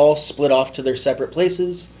 Like, they all split off to their separate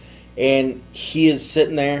places. And he is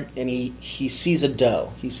sitting there, and he sees a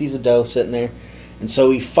doe. He sees a doe sitting there. And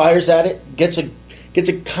so he fires at it, gets a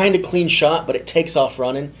kind of clean shot, but it takes off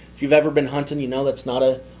running. If you've ever been hunting, you know that's not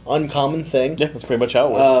a uncommon thing. Yeah, that's pretty much how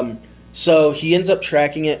it works. So he ends up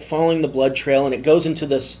tracking it, following the blood trail, and it goes into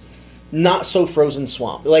this not-so-frozen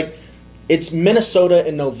swamp. Like, it's Minnesota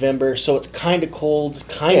in November, so it's kind of cold,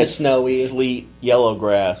 kind of It's snowy. sleet, yellow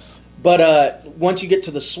grass. But once you get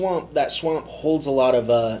to the swamp, that swamp holds a lot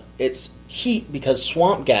of its heat because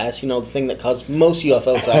swamp gas, the thing that caused most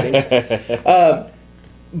UFO sightings.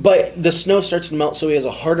 But the snow starts to melt, so he has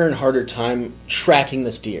a harder and harder time tracking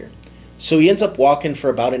this deer. So he ends up walking for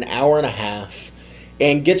about an hour and a half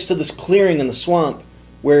and gets to this clearing in the swamp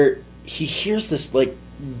where he hears this, like,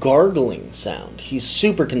 gargling sound. He's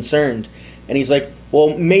super concerned, and he's like,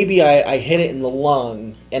 well, maybe I hit it in the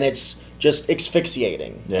lung, and it's just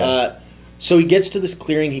asphyxiating. Yeah. So he gets to this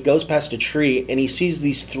clearing, he goes past a tree, and he sees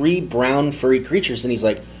these three brown furry creatures, and he's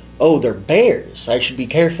like, oh, they're bears. I should be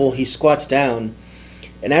careful. He squats down,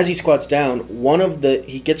 and as he squats down,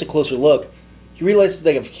 he gets a closer look, he realizes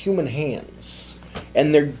they have human hands,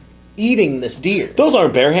 and they're eating this deer. Those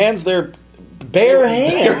aren't bear hands, they're Bare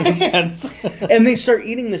hands. Bare hands. And they start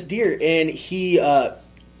eating this deer, and he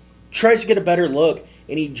tries to get a better look,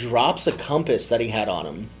 and he drops a compass that he had on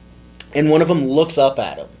him, and one of them looks up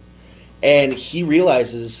at him, and he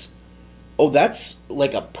realizes, oh, that's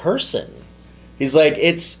like a person. He's like,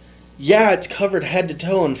 it's covered head to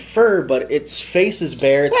toe in fur, but its face is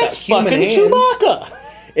bare. It's That's got human fucking hands. Chewbacca.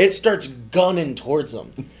 It starts gunning towards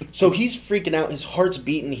him. So he's freaking out. His heart's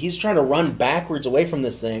beating. He's trying to run backwards away from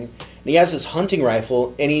this thing. And he has his hunting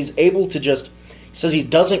rifle, and he's able to he says he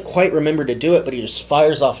doesn't quite remember to do it, but he just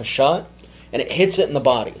fires off a shot, and it hits it in the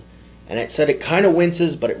body. And it said it kind of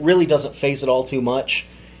winces, but it really doesn't phase it all too much.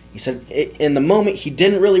 He said in the moment he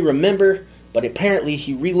didn't really remember, but apparently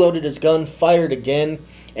he reloaded his gun, fired again,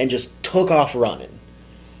 and just took off running.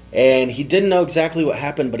 And he didn't know exactly what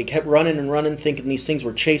happened, but he kept running and running, thinking these things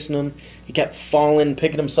were chasing him. He kept falling,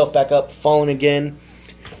 picking himself back up, falling again.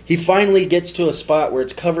 He finally gets to a spot where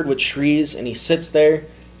it's covered with trees, and he sits there,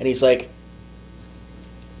 and he's like,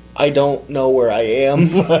 I don't know where I am.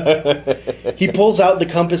 He pulls out the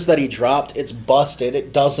compass that he dropped. It's busted.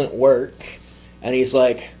 It doesn't work. And he's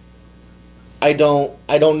like, I don't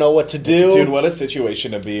know what to do. Dude, what a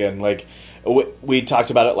situation to be in. Like, we talked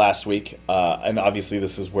about it last week, and obviously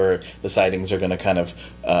this is where the sightings are going to kind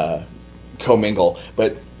of commingle.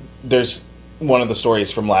 But there's one of the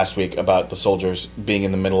stories from last week about the soldiers being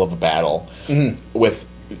in the middle of a battle with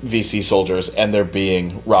VC soldiers, and there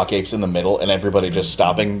being rock apes in the middle, and everybody just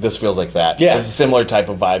stopping. This feels like that. Yeah. It's a similar type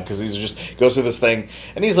of vibe, because he's just goes through this thing,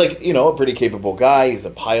 and he's like, a pretty capable guy. He's a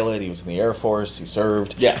pilot. He was in the Air Force. He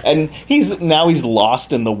served. Yeah. And he's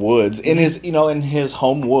lost in the woods, in his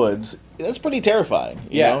home woods. That's pretty terrifying,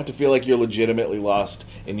 you know, to feel like you're legitimately lost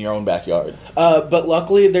in your own backyard. But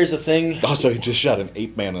luckily, there's a thing. Also, he just shot an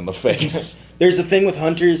ape man in the face. There's a thing with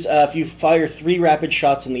hunters. If you fire 3 rapid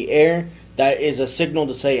shots in the air, that is a signal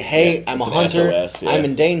to say, hey, Yeah, I'm a it's an hunter, SOS, yeah. I'm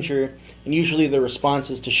in danger. And usually the response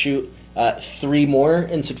is to shoot 3 more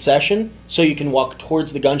in succession, so you can walk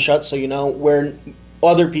towards the gunshot so you know where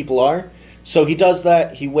other people are. So he does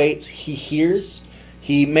that, he waits, he hears,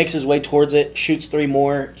 he makes his way towards it, shoots 3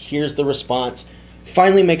 more, hears the response,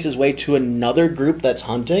 finally makes his way to another group that's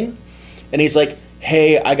hunting, and he's like,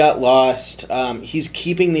 hey, I got lost. He's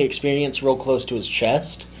keeping the experience real close to his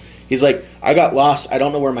chest. He's like, I got lost. I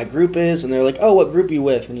don't know where my group is. And they're like, oh, what group are you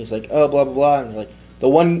with? And he's like, oh, blah, blah, blah. And they're like, the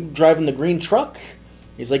one driving the green truck?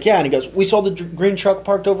 He's like, yeah. And he goes, we saw the green truck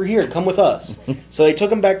parked over here. Come with us. So they took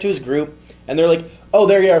him back to his group. And they're like, oh,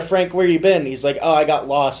 there you are, Frank. Where you been? He's like, oh, I got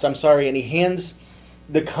lost. I'm sorry. And he hands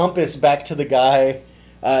the compass back to the guy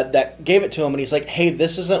that gave it to him. And he's like, hey,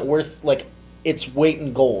 this isn't worth, like, its weight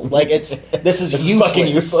in gold. Like, this is useless. Fucking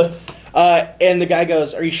useless. And the guy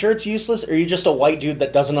goes, are you sure it's useless? Or are you just a white dude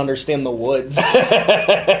that doesn't understand the woods?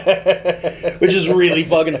 Which is really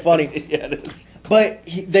fucking funny. Yeah, it is. But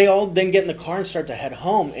they all then get in the car and start to head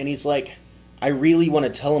home. And he's like, I really want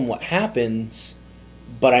to tell him what happens,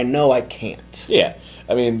 but I know I can't. Yeah.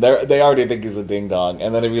 I mean, they already think he's a ding-dong.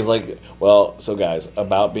 And then if he's like, well, so guys,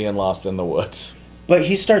 about being lost in the woods. But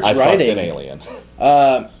he starts I writing. fucked an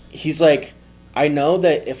alien. He's like, I know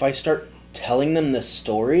that if I start telling them this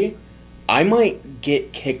story, I might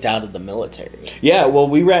get kicked out of the military. Yeah, well,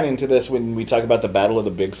 we ran into this when we talk about the Battle of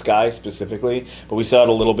the Big Sky specifically, but we saw it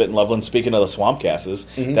a little bit in Loveland. Speaking of the swamp gases,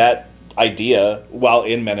 that idea, while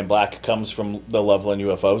in Men in Black, comes from the Loveland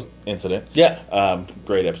UFO incident. Yeah.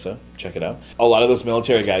 Great episode. Check it out. A lot of those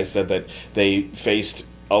military guys said that they faced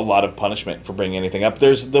a lot of punishment for bringing anything up.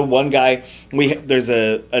 There's the one guy, there's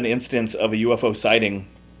an instance of a UFO sighting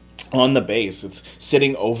on the base. It's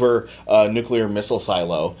sitting over a nuclear missile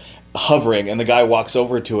silo, hovering, and the guy walks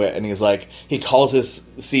over to it, and he's like, he calls his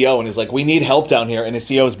CO, and he's like, we need help down here, and his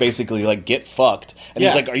CO is basically like, get fucked. And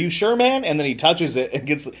he's like, are you sure, man? And then he touches it and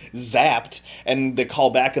gets zapped, and they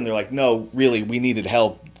call back, and they're like, no, really, we needed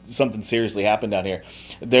help. Something seriously happened down here.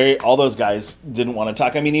 All those guys didn't want to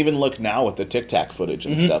talk. I mean, even look now with the Tic Tac footage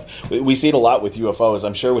and stuff. We see it a lot with UFOs.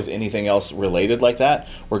 I'm sure with anything else related like that,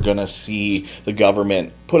 we're going to see the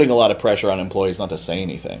government putting a lot of pressure on employees not to say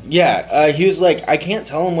anything. Yeah, he was like, I can't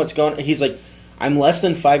tell him what's going on. He's like, I'm less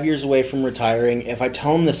than 5 years away from retiring. If I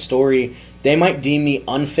tell him this story, they might deem me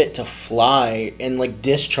unfit to fly and, like,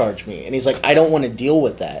 discharge me. And he's like, I don't want to deal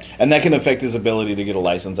with that. And that can affect his ability to get a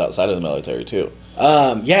license outside of the military, too.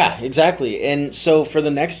 Yeah, exactly. And so for the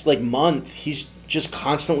next, like, month, he's just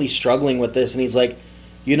constantly struggling with this. And he's like,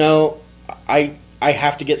 you know, I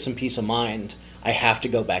have to get some peace of mind. I have to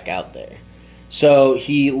go back out there. So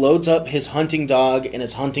he loads up his hunting dog and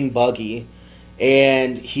his hunting buggy,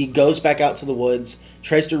 and he goes back out to the woods,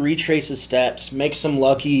 tries to retrace his steps, makes some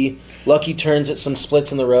lucky turns at some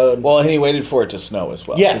splits in the road. Well, and he waited for it to snow as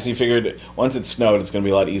well. Yeah. Because he figured once it snowed, it's going to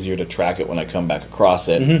be a lot easier to track it when I come back across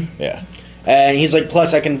it. Yeah. And he's like,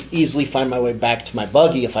 plus I can easily find my way back to my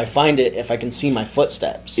buggy if I find it, if I can see my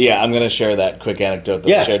footsteps. Yeah, I'm going to share that quick anecdote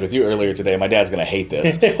that I shared with you earlier today. My dad's going to hate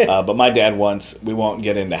this. But my dad once, we won't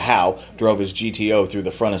get into how, drove his GTO through the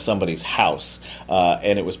front of somebody's house.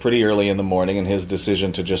 And it was pretty early in the morning, and his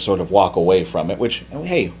decision to just sort of walk away from it, which,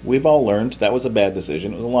 hey, we've all learned that was a bad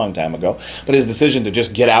decision. It was a long time ago. But his decision to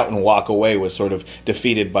just get out and walk away was sort of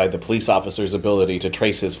defeated by the police officer's ability to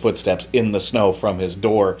trace his footsteps in the snow from his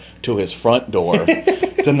door to his front door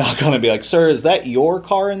to knock on and be like, sir, is that your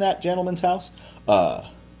car in that gentleman's house? My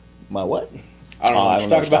what? I don't know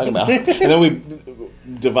what you're talking about. And then we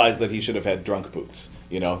devised that he should have had drunk boots,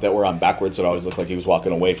 you know, that were on backwards. It always looked like he was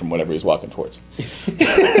walking away from whatever he was walking towards.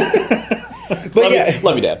 But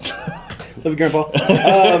love you, Dad. Love you, Grandpa.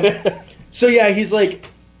 So yeah, he's like,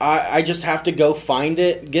 I just have to go find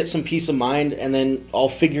it, get some peace of mind, and then I'll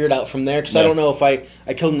figure it out from there. Because I don't know if I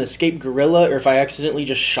killed an escaped gorilla or if I accidentally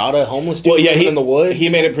just shot a homeless dude in the woods. He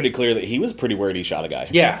made it pretty clear that he was pretty worried he shot a guy.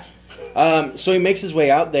 Yeah. So he makes his way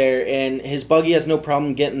out there, and his buggy has no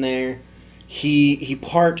problem getting there. He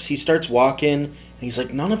parks, he starts walking, and he's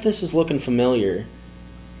like, none of this is looking familiar.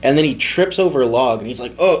 And then he trips over a log, and he's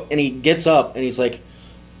like, oh, and he gets up, and he's like,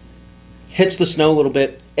 hits the snow a little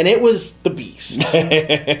bit, and it was the beast.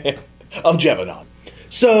 Of Jevanon.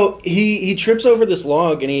 So he trips over this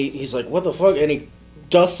log, and he's like, what the fuck? And he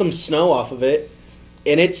dusts some snow off of it,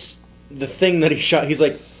 and it's the thing that he shot. He's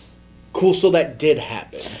like, cool, so that did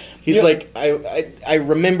happen. He's like, I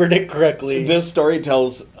remembered it correctly. This story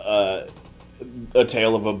tells a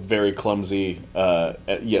tale of a very clumsy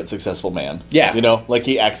yet successful man. Yeah. You know, like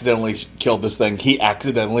he accidentally killed this thing. He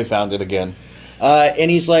accidentally found it again. And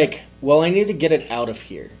he's like, well, I need to get it out of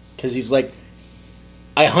here. Because he's like,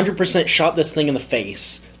 I 100% shot this thing in the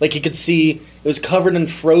face. Like, you could see it was covered in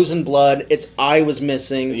frozen blood. Its eye was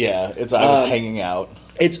missing. Yeah, its eye was hanging out.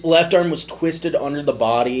 Its left arm was twisted under the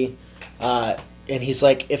body. And he's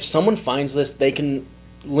like, if someone finds this, they can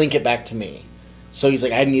link it back to me. So he's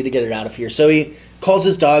like, I need to get it out of here. So he calls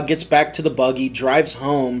his dog, gets back to the buggy, drives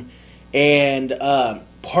home, and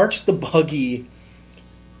parks the buggy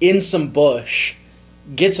in some bush,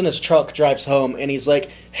 gets in his truck, drives home, and he's like,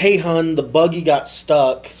 "Hey, hun, the buggy got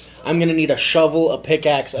stuck. I'm going to need a shovel, a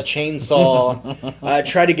pickaxe, a chainsaw,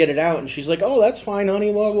 try to get it out." And she's like, "Oh, that's fine,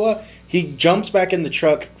 honey, blah, blah." He jumps back in the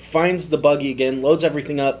truck, finds the buggy again, loads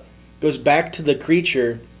everything up, goes back to the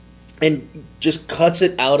creature, and just cuts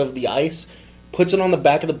it out of the ice, puts it on the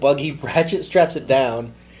back of the buggy, ratchet straps it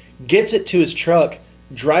down, gets it to his truck,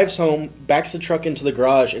 drives home, backs the truck into the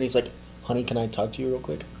garage, and he's like, "Honey, can I talk to you real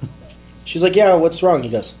quick?" She's like, "Yeah, what's wrong?" He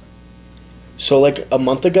goes, "So like a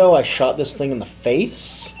month ago, I shot this thing in the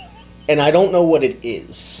face, and I don't know what it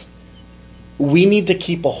is. We need to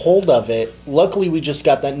keep a hold of it. Luckily, we just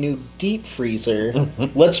got that new deep freezer.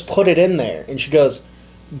 Let's put it in there." And she goes,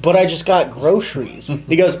 "But I just got groceries."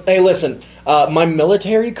 He goes, "Hey, listen, my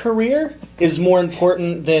military career is more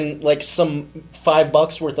important than like some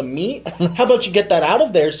 $5 worth of meat. How about you get that out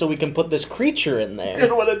of there so we can put this creature in there?"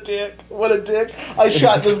 Dude, what a dick. What a dick. I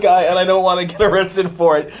shot this guy and I don't want to get arrested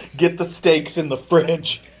for it. Get the steaks in the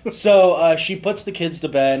fridge. So she puts the kids to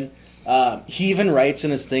bed. He even writes in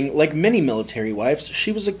his thing, like many military wives,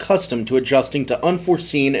 she was accustomed to adjusting to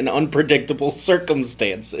unforeseen and unpredictable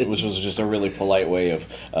circumstances. Which was just a really polite way of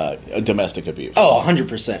domestic abuse. Oh,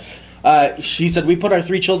 100%. She said, "We put our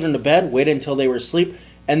 3 children to bed, waited until they were asleep,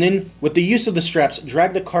 and then, with the use of the straps,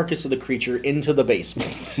 dragged the carcass of the creature into the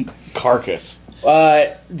basement." Carcass.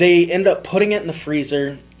 They end up putting it in the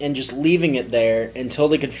freezer and just leaving it there until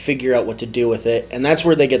they could figure out what to do with it, and that's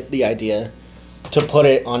where they get the idea to put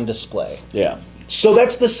it on display. Yeah. So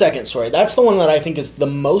that's the second story. That's the one that I think is the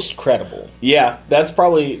most credible. Yeah, that's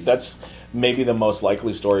maybe the most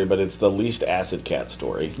likely story, but it's the least acid cat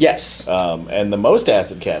story. Yes. And the most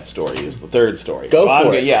acid cat story is the third story. Go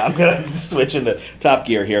for it. Yeah, I'm going to switch into top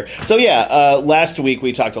gear here. So last week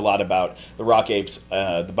we talked a lot about the rock apes,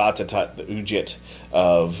 the Batatat, the Ujit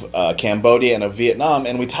of Cambodia and of Vietnam,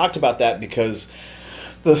 and we talked about that because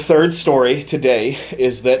the third story today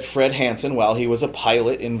is that Fred Hansen, while he was a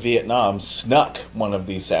pilot in Vietnam, snuck one of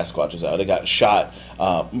these Sasquatches out. It got shot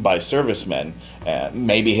by servicemen,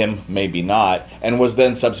 maybe him, maybe not, and was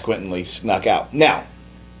then subsequently snuck out. Now,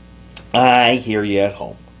 I hear you at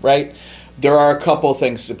home, right? There are a couple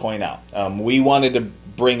things to point out. We wanted to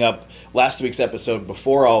bring up last week's episode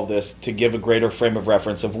before all of this to give a greater frame of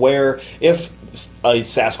reference of where, if a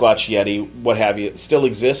Sasquatch, Yeti, what have you, still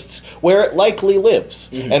exists, where it likely lives,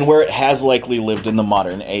 and where it has likely lived in the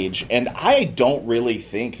modern age. And I don't really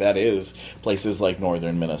think that is places like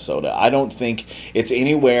northern Minnesota. I don't think it's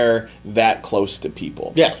anywhere that close to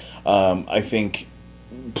people. Yeah. I think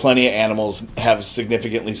plenty of animals have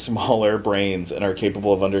significantly smaller brains and are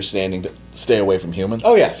capable of understanding to stay away from humans.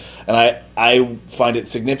 Oh, yeah. And I find it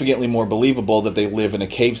significantly more believable that they live in a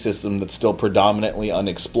cave system that's still predominantly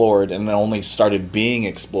unexplored and only started being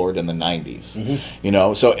explored in the 90s. You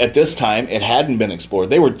know, so at this time, it hadn't been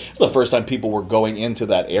explored. It was the first time people were going into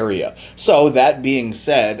that area. So that being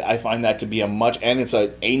said, I find that to be and it's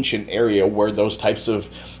an ancient area where those types of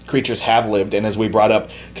creatures have lived, and as we brought up,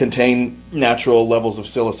 contain natural levels of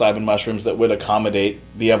psilocybin mushrooms that would accommodate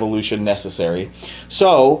the evolution necessary.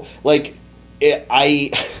 So, like,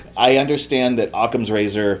 I understand that Occam's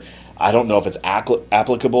razor, I don't know if it's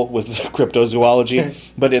applicable with cryptozoology,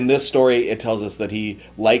 but in this story, it tells us that he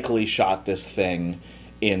likely shot this thing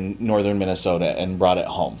in northern Minnesota and brought it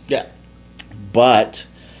home. Yeah. But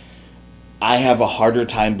I have a harder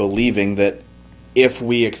time believing that if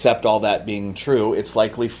we accept all that being true, it's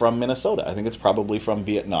likely from Minnesota. I think it's probably from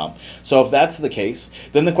Vietnam. So if that's the case,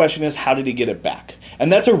 then the question is, how did he get it back?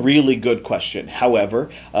 And that's a really good question. However,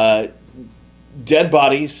 dead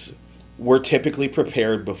bodies were typically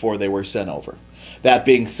prepared before they were sent over. That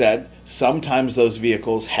being said, sometimes those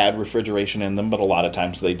vehicles had refrigeration in them, but a lot of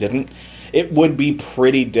times they didn't. It would be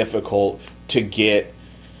pretty difficult to get.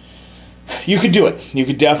 You could do it. You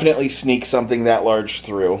could definitely sneak something that large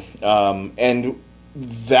through. And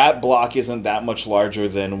that block isn't that much larger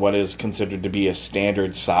than what is considered to be a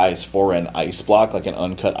standard size for an ice block, like an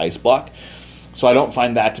uncut ice block. So I don't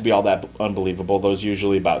find that to be all that unbelievable. Those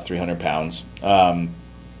usually about 300 pounds.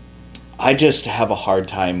 I just have a hard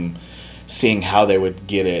time seeing how they would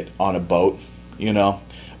get it on a boat, you know?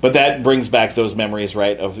 But that brings back those memories,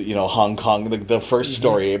 right, of, you know, Hong Kong, the first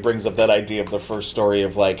story. It brings up that idea of the first story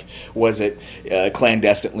of, like, was it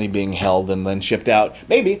clandestinely being held and then shipped out?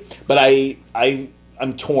 Maybe. But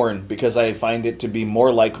I'm torn because I find it to be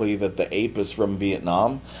more likely that the ape is from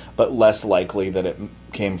Vietnam, but less likely that it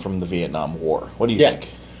came from the Vietnam War. What do you think?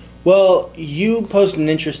 Well, you posed an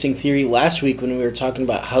interesting theory last week when we were talking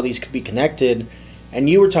about how these could be connected. and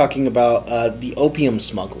you were talking about the opium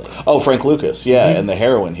smuggling. Oh, Frank Lucas, yeah, and the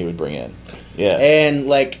heroin he would bring in. Yeah. And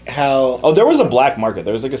like how Oh, there was a black market.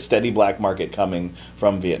 There was like a steady black market coming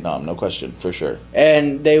from Vietnam, no question, for sure.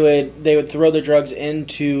 and they would throw the drugs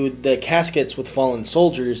into the caskets with fallen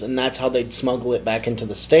soldiers, and that's how they'd smuggle it back into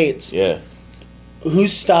the States. Yeah.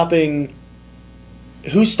 Who's stopping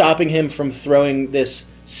him from throwing this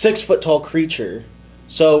 6 foot tall creature,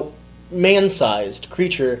 so man-sized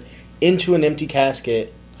creature, into an empty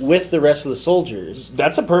casket with the rest of the soldiers?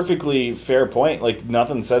 That's a perfectly fair point. Like,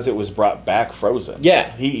 nothing says it was brought back frozen.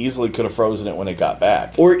 Yeah. He easily could have frozen it when it got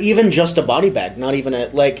back. Or even just a body bag, not even a,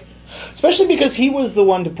 like... Especially because he was the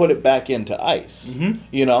one to put it back into ice.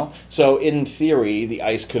 You know? So, in theory, the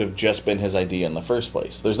ice could have just been his idea in the first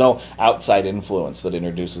place. There's no outside influence that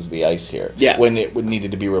introduces the ice here. Yeah. When it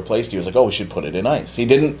needed to be replaced, he was like, oh, we should put it in ice. He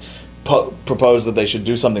didn't propose that they should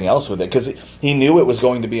do something else with it because he knew it was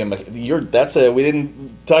going to be we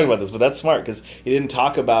didn't talk about this, but that's smart because he didn't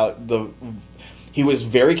talk about he was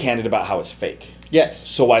very candid about how it's fake. Yes.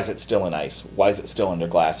 So why is it still in ice? Why is it still under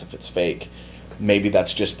glass if it's fake? Maybe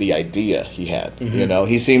that's just the idea he had. You know,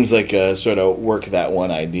 he seems like a sort of work that one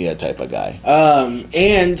idea type of guy.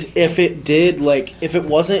 And if it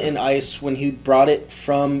wasn't in ice when he brought it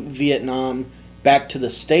from Vietnam back to the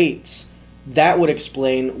States, that would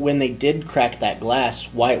explain when they did crack that glass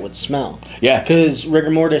why it would smell. Yeah. Because Rick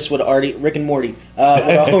and Morty would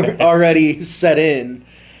already set in,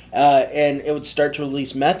 and it would start to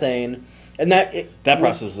release methane, and that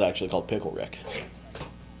process is actually called pickle Rick.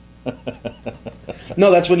 No,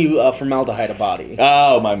 that's when you formaldehyde a body.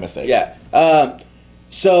 Oh, my mistake. Yeah.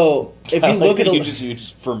 So if you look at you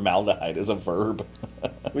just formaldehyde as a verb.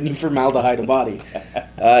 when you formaldehyde a body,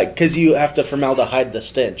 because you have to formaldehyde the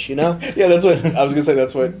stench, you know. Yeah, that's what I was gonna say.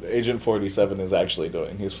 That's what Agent 47 is actually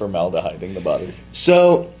doing. He's formaldehyding the bodies.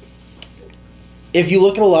 So if you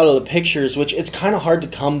look at a lot of the pictures, which it's kind of hard to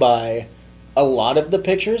come by a lot of the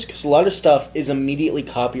pictures, because a lot of stuff is immediately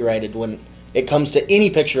copyrighted when it comes to any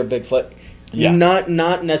picture of Bigfoot. Yeah. Not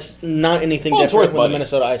anything Well, it's different worth with the money.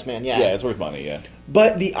 Minnesota Iceman. Yeah. Yeah, it's worth money. Yeah.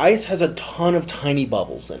 But the ice has a ton of tiny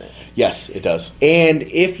bubbles in it. Yes, it does. And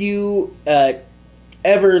if you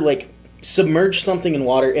ever submerge something in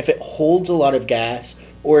water, if it holds a lot of gas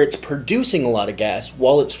or it's producing a lot of gas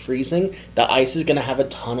while it's freezing, the ice is going to have a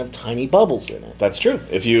ton of tiny bubbles in it. That's true.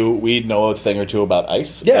 We know a thing or two about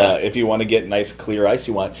ice. Yeah. If you want to get nice clear ice,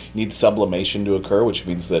 you need sublimation to occur, which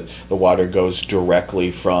means that the water goes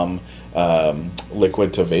directly from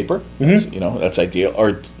liquid to vapor. Mm-hmm. You know, that's ideal.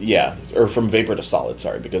 Or from vapor to solid.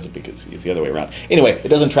 Sorry, because it's the other way around. Anyway, it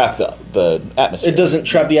doesn't trap the atmosphere. It doesn't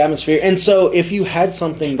trap the atmosphere. And so if you had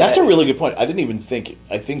something That's a really good point. I didn't even think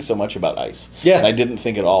so much about ice. Yeah. And I didn't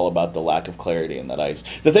think at all about the lack of clarity in that ice.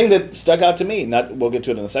 The thing that stuck out to me, we'll get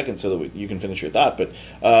to it in a second so that you can finish your thought, but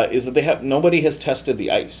is that nobody has tested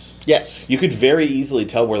the ice. Yes. You could very easily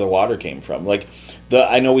tell where the water came from.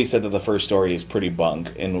 I know we said that the first story is pretty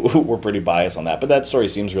bunk, and we're pretty biased on that, but that story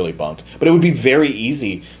seems really bunk. But it would be very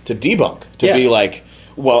easy to debunk, be like,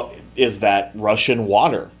 well, is that Russian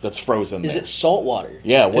water that's frozen Is there? it salt water?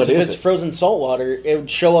 Yeah, what Because if is it's it? frozen salt water, it would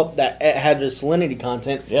show up that it had a salinity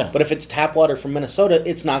content. Yeah. But if it's tap water from Minnesota,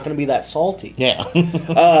 it's not going to be that salty.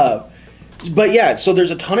 Yeah. But yeah, so there's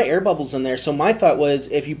a ton of air bubbles in there. So my thought was,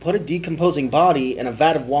 if you put a decomposing body in a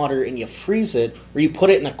vat of water and you freeze it, or you put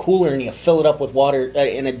it in a cooler and you fill it up with water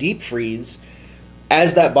in a deep freeze,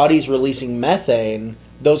 as that body's releasing methane,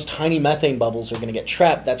 those tiny methane bubbles are going to get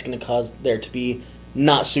trapped. That's going to cause there to be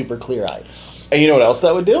not super clear ice. And you know what else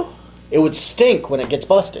that would do? It would stink when it gets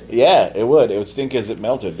busted. Yeah, it would. It would stink as it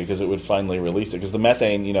melted because it would finally release it. Because the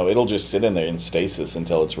methane, it'll just sit in there in stasis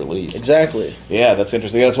until it's released. Exactly. Yeah, that's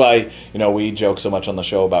interesting. That's why, we joke so much on the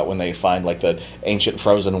show about when they find, the ancient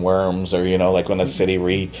frozen worms or, when a city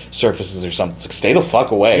resurfaces or something. It's like, stay the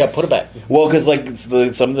fuck away. Yeah, put it back. Well, because,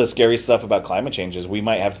 some of the scary stuff about climate change is we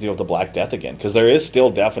might have to deal with the Black Death again. Because there is still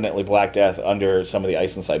definitely Black Death under some of the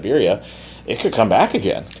ice in Siberia. It could come back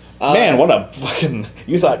again. Man, what a fucking...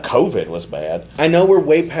 You thought COVID was bad. I know we're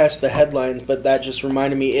way past the headlines, but that just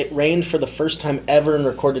reminded me, it rained for the first time ever in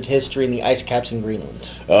recorded history in the ice caps in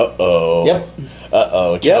Greenland. Uh-oh. Yep.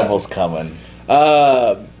 Uh-oh, trouble's coming.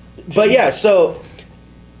 But yeah, so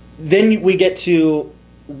then we get to,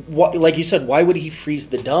 like you said, why would he freeze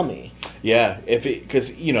the dummy? Yeah,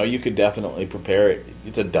 because you could definitely prepare it.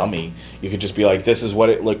 It's a dummy. You could just be like, this is what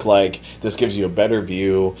it looked like. This gives you a better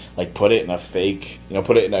view. Put it in a fake,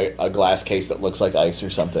 put it in a glass case that looks like ice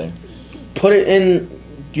or something. Put it in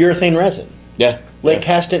urethane resin. Yeah.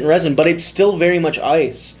 Cast it in resin, but it's still very much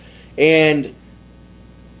ice. And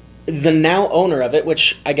the now owner of it,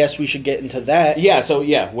 which I guess we should get into that. Yeah, so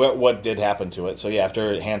what did happen to it? So yeah,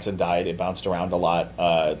 after Hansen died, it bounced around a lot.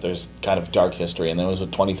 There's kind of dark history, and then it was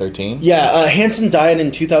 2013. Yeah, Hansen died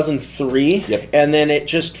in 2003. Yep. And then it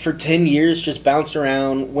just, for 10 years, just bounced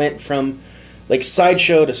around, went from like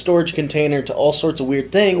sideshow to storage container to all sorts of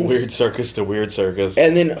weird things. Weird circus to weird circus.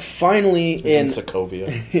 And then finally in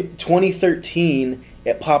Sokovia. 2013,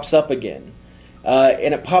 it pops up again.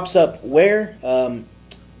 And it pops up where?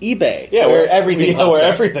 eBay. Yeah, where everything pops where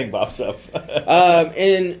up. everything pops up.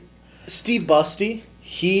 And Steve Busty,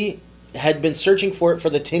 he had been searching for it for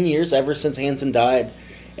the 10 years ever since Hansen died.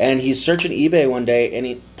 And he's searching eBay one day, and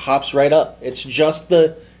he pops right up. It's just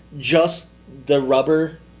the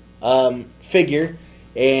rubber figure,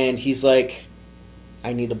 and he's like,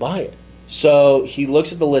 I need to buy it. So he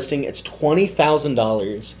looks at the listing. It's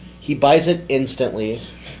 $20,000. He buys it instantly,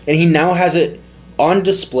 and he now has it on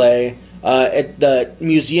display at the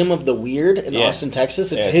Museum of the Weird in Austin,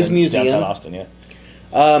 Texas. It's his in museum. Downtown Austin, yeah.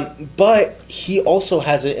 But he also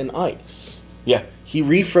has it in ice. Yeah. He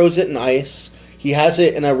refroze it in ice. He has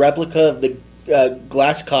it in a replica of the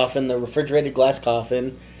glass coffin, the refrigerated glass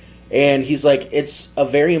coffin. And he's like, it's a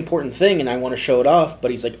very important thing, and I want to show it off. But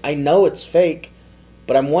he's like, I know it's fake,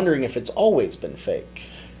 but I'm wondering if it's always been fake.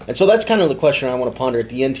 And so that's kind of the question I want to ponder at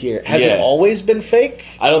the end here. Has it always been fake?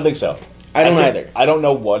 I don't think so. I don't either. I don't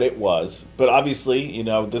know what it was, but obviously,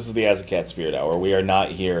 this is the As a Cat Spirit Hour. We are not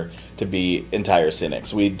here to be entire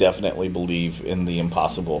cynics. We definitely believe in the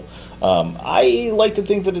impossible. I like to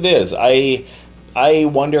think that it is. I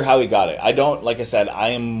wonder how he got it. I don't, like I said, I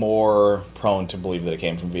am more prone to believe that it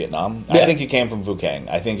came from Vietnam. Yeah. I think it came from Vukang.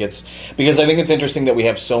 I think it's interesting that we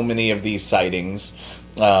have so many of these sightings,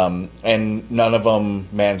 and none of them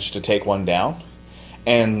managed to take one down.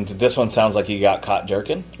 And this one sounds like he got caught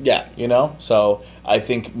jerking. Yeah. So I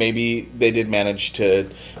think maybe they did manage to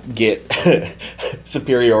get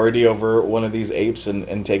superiority over one of these apes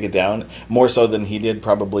and take it down, more so than he did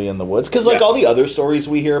probably in the woods. Because all the other stories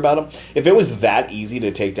we hear about him, if it was that easy to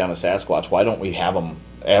take down a Sasquatch, why don't we have them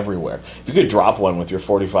everywhere? If you could drop one with your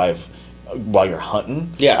 45 while you're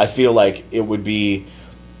hunting, I feel like it would be,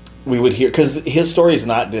 we would hear, because his story is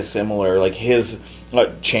not dissimilar, like his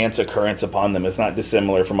chance occurrence upon them is not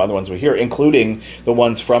dissimilar from other ones we hear, including the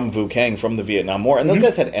ones from Vukang from the Vietnam War. And those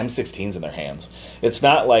guys had M16s in their hands. It's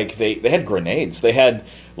not like they had grenades. They had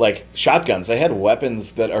like shotguns. They had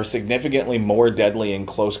weapons that are significantly more deadly in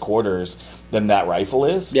close quarters than that rifle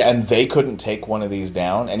is. Yeah. And they couldn't take one of these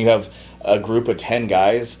down. And you have a group of 10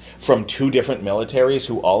 guys from 2 different militaries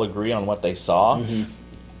who all agree on what they saw. Mm-hmm.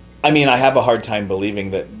 I mean, I have a hard time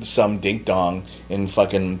believing that some dink-dong in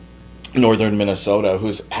fucking northern Minnesota,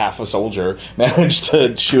 who's half a soldier, managed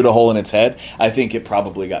to shoot a hole in its head. I think it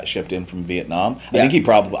probably got shipped in from Vietnam. Yeah. I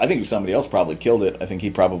think somebody else probably killed it. I think he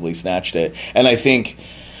probably snatched it. And I think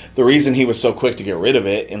the reason he was so quick to get rid of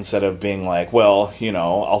it, instead of being like, well,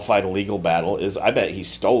 I'll fight a legal battle, is I bet he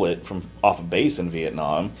stole it from off a base in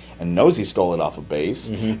Vietnam and knows he stole it off a base,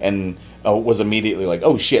 and was immediately like,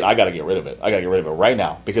 oh shit, I gotta get rid of it. I gotta get rid of it right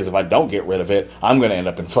now, because if I don't get rid of it, I'm gonna end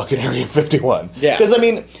up in fucking Area 51. Yeah. Because,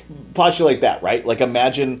 postulate that, right? Like,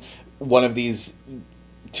 imagine one of these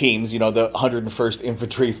teams, the 101st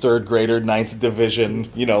Infantry 3rd Grader 9th Division,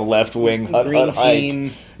 left wing Green team.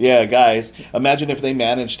 Hike. Yeah, guys, imagine if they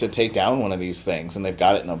managed to take down one of these things and they've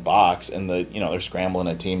got it in a box, and they're scrambling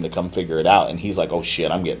a team to come figure it out, and he's like, oh shit,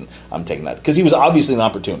 I'm taking that, because he was obviously an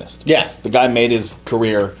opportunist. Yeah. The guy made his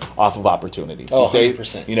career off of opportunities. Oh, he stayed,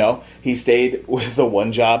 100%. He stayed with the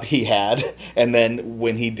one job he had, and then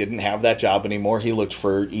when he didn't have that job anymore, he looked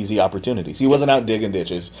for easy opportunities. He wasn't out digging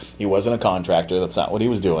ditches. He wasn't a contractor. That's not what he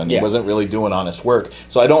was doing. Yeah. He wasn't really doing honest work.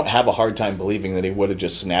 So I don't have a hard time believing that he would have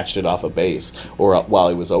just snatched it off a base or while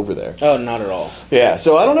he was over there. Oh, not at all. Yeah,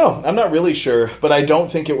 so I don't know. I'm not really sure, but I don't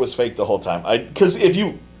think it was fake the whole time. Because if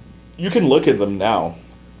you can look at them now,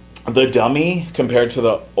 the dummy compared to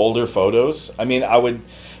the older photos, I would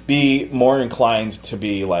be more inclined to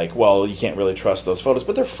be like, well, you can't really trust those photos,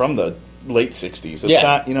 but they're from the late 60s. It's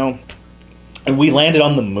not, and we landed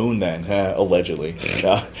on the moon then, allegedly.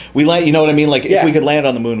 We land, you know what I mean? Like, if we could land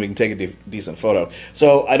on the moon, we can take a decent photo.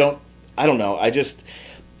 So I don't know.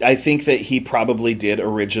 I think that he probably did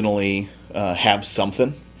originally have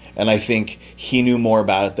something, and I think he knew more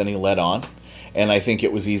about it than he let on, and I think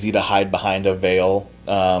it was easy to hide behind a veil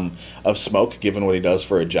of smoke, given what he does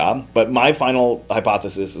for a job. But my final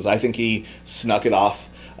hypothesis is I think he snuck it off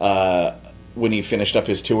when he finished up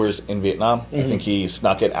his tours in Vietnam. Mm-hmm. I think he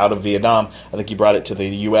snuck it out of Vietnam. I think he brought it to the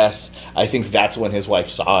U.S. I think that's when his wife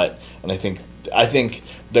saw it, and I think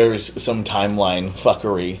there's some timeline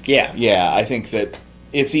fuckery. Yeah. Yeah, I think that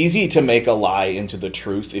it's easy to make a lie into the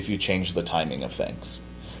truth if you change the timing of things.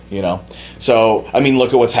 You know, so I mean,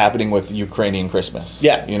 look at what's happening with Ukrainian Christmas.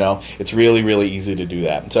 Yeah, you know, it's really, really easy to do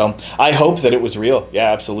that. So I hope that it was real.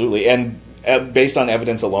 Yeah, absolutely. And based on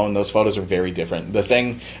evidence alone, those photos are very different. The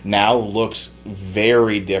thing now looks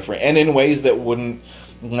very different, and in ways that wouldn't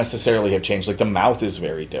necessarily have changed. Like the mouth is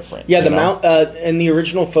very different. Yeah, the mouth in the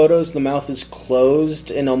original photos, the mouth is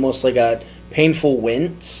closed and almost like a painful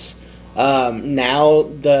wince. Now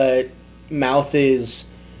the mouth is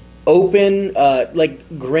open,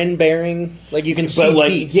 like grin bearing, like you can see but like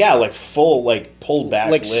teeth. yeah, like full, like pulled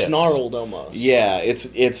back, like lips. snarled almost. Yeah,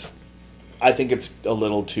 it's. I think it's a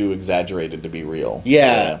little too exaggerated to be real.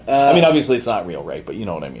 Yeah, I mean, obviously it's not real, right? But you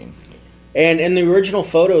know what I mean. And in the original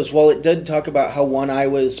photos, while it did talk about how one eye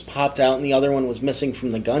was popped out and the other one was missing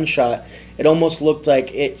from the gunshot, it almost looked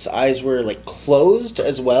like its eyes were like closed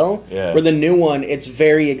as well. Yeah. Where the new one, it's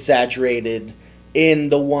very exaggerated in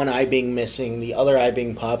the one eye being missing, the other eye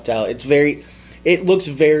being popped out. It looks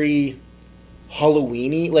very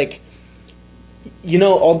Halloween-y. Like, you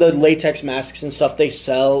know, all the latex masks and stuff they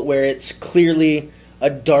sell where it's clearly a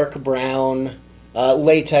dark brown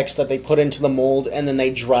latex that they put into the mold and then they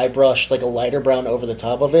dry brush like a lighter brown over the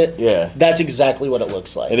top of it. Yeah. That's exactly what it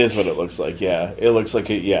looks like. It is what it looks like, yeah. It looks like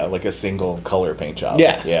like a single color paint job.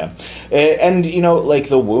 Yeah. Yeah. And, you know, like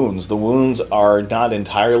the wounds are not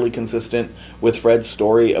entirely consistent with Fred's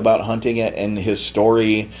story about hunting it, and his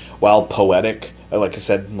story, while poetic, like I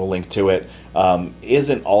said, we'll link to it,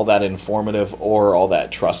 isn't all that informative or all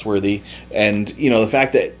that trustworthy. And, you know, the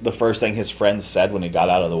fact that the first thing his friend said when he got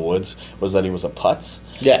out of the woods was that he was a putz,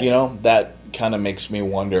 yeah. You know, that kind of makes me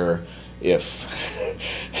wonder if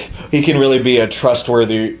he can really be a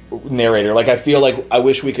trustworthy narrator. Like, I feel like I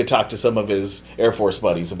wish we could talk to some of his Air Force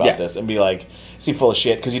buddies about this and be like, is he full of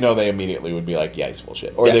shit? Because, you know, they immediately would be like, yeah, he's full of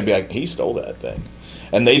shit. Or they'd be like, he stole that thing.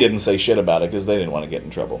 And they didn't say shit about it because they didn't want to get in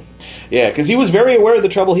trouble. Yeah, because he was very aware of the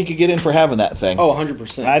trouble he could get in for having that thing. Oh,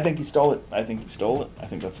 100%. I think he stole it. I think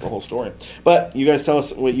that's the whole story. But you guys tell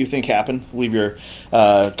us what you think happened. Leave your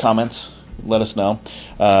comments. Let us know.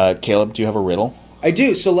 Caleb, do you have a riddle? I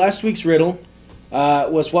do. So last week's riddle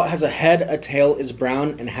was what has a head, a tail, is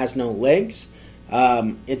brown, and has no legs.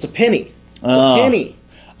 It's a penny. It's a penny.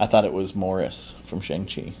 I thought it was Morris from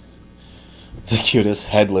Shang-Chi. The cutest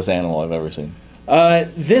headless animal I've ever seen.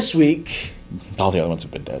 This week, all the other ones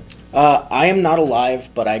have been dead. I am not alive,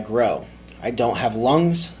 but I grow. I don't have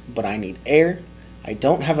lungs, but I need air. I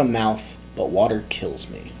don't have a mouth, but water kills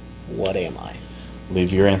me. What am I?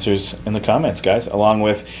 Leave your answers in the comments, guys, along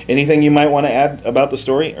with anything you might want to add about the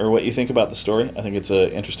story or what you think about the story. I think it's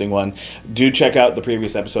an interesting one. Do check out the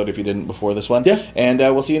previous episode if you didn't before this one. Yeah. And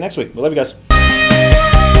we'll see you next week. We love you guys.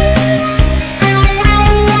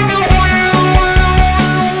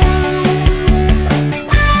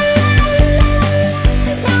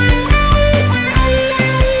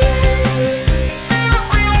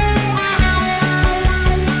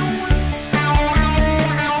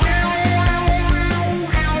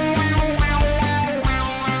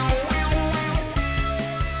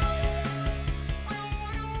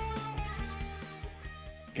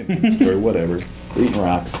 Or whatever. Eating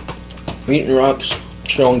rocks. Eating rocks,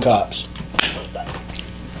 showing cops.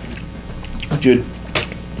 Dude,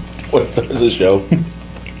 what is this show?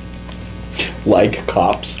 Like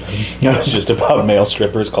Cops. It's just about male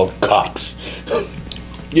strippers called Cops.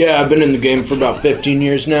 Yeah, I've been in the game for about 15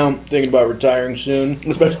 years now. Thinking about retiring soon.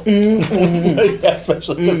 Especially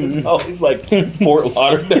because it's always like Fort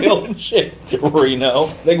Lauderdale and shit. Reno.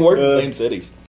 They work in the same cities.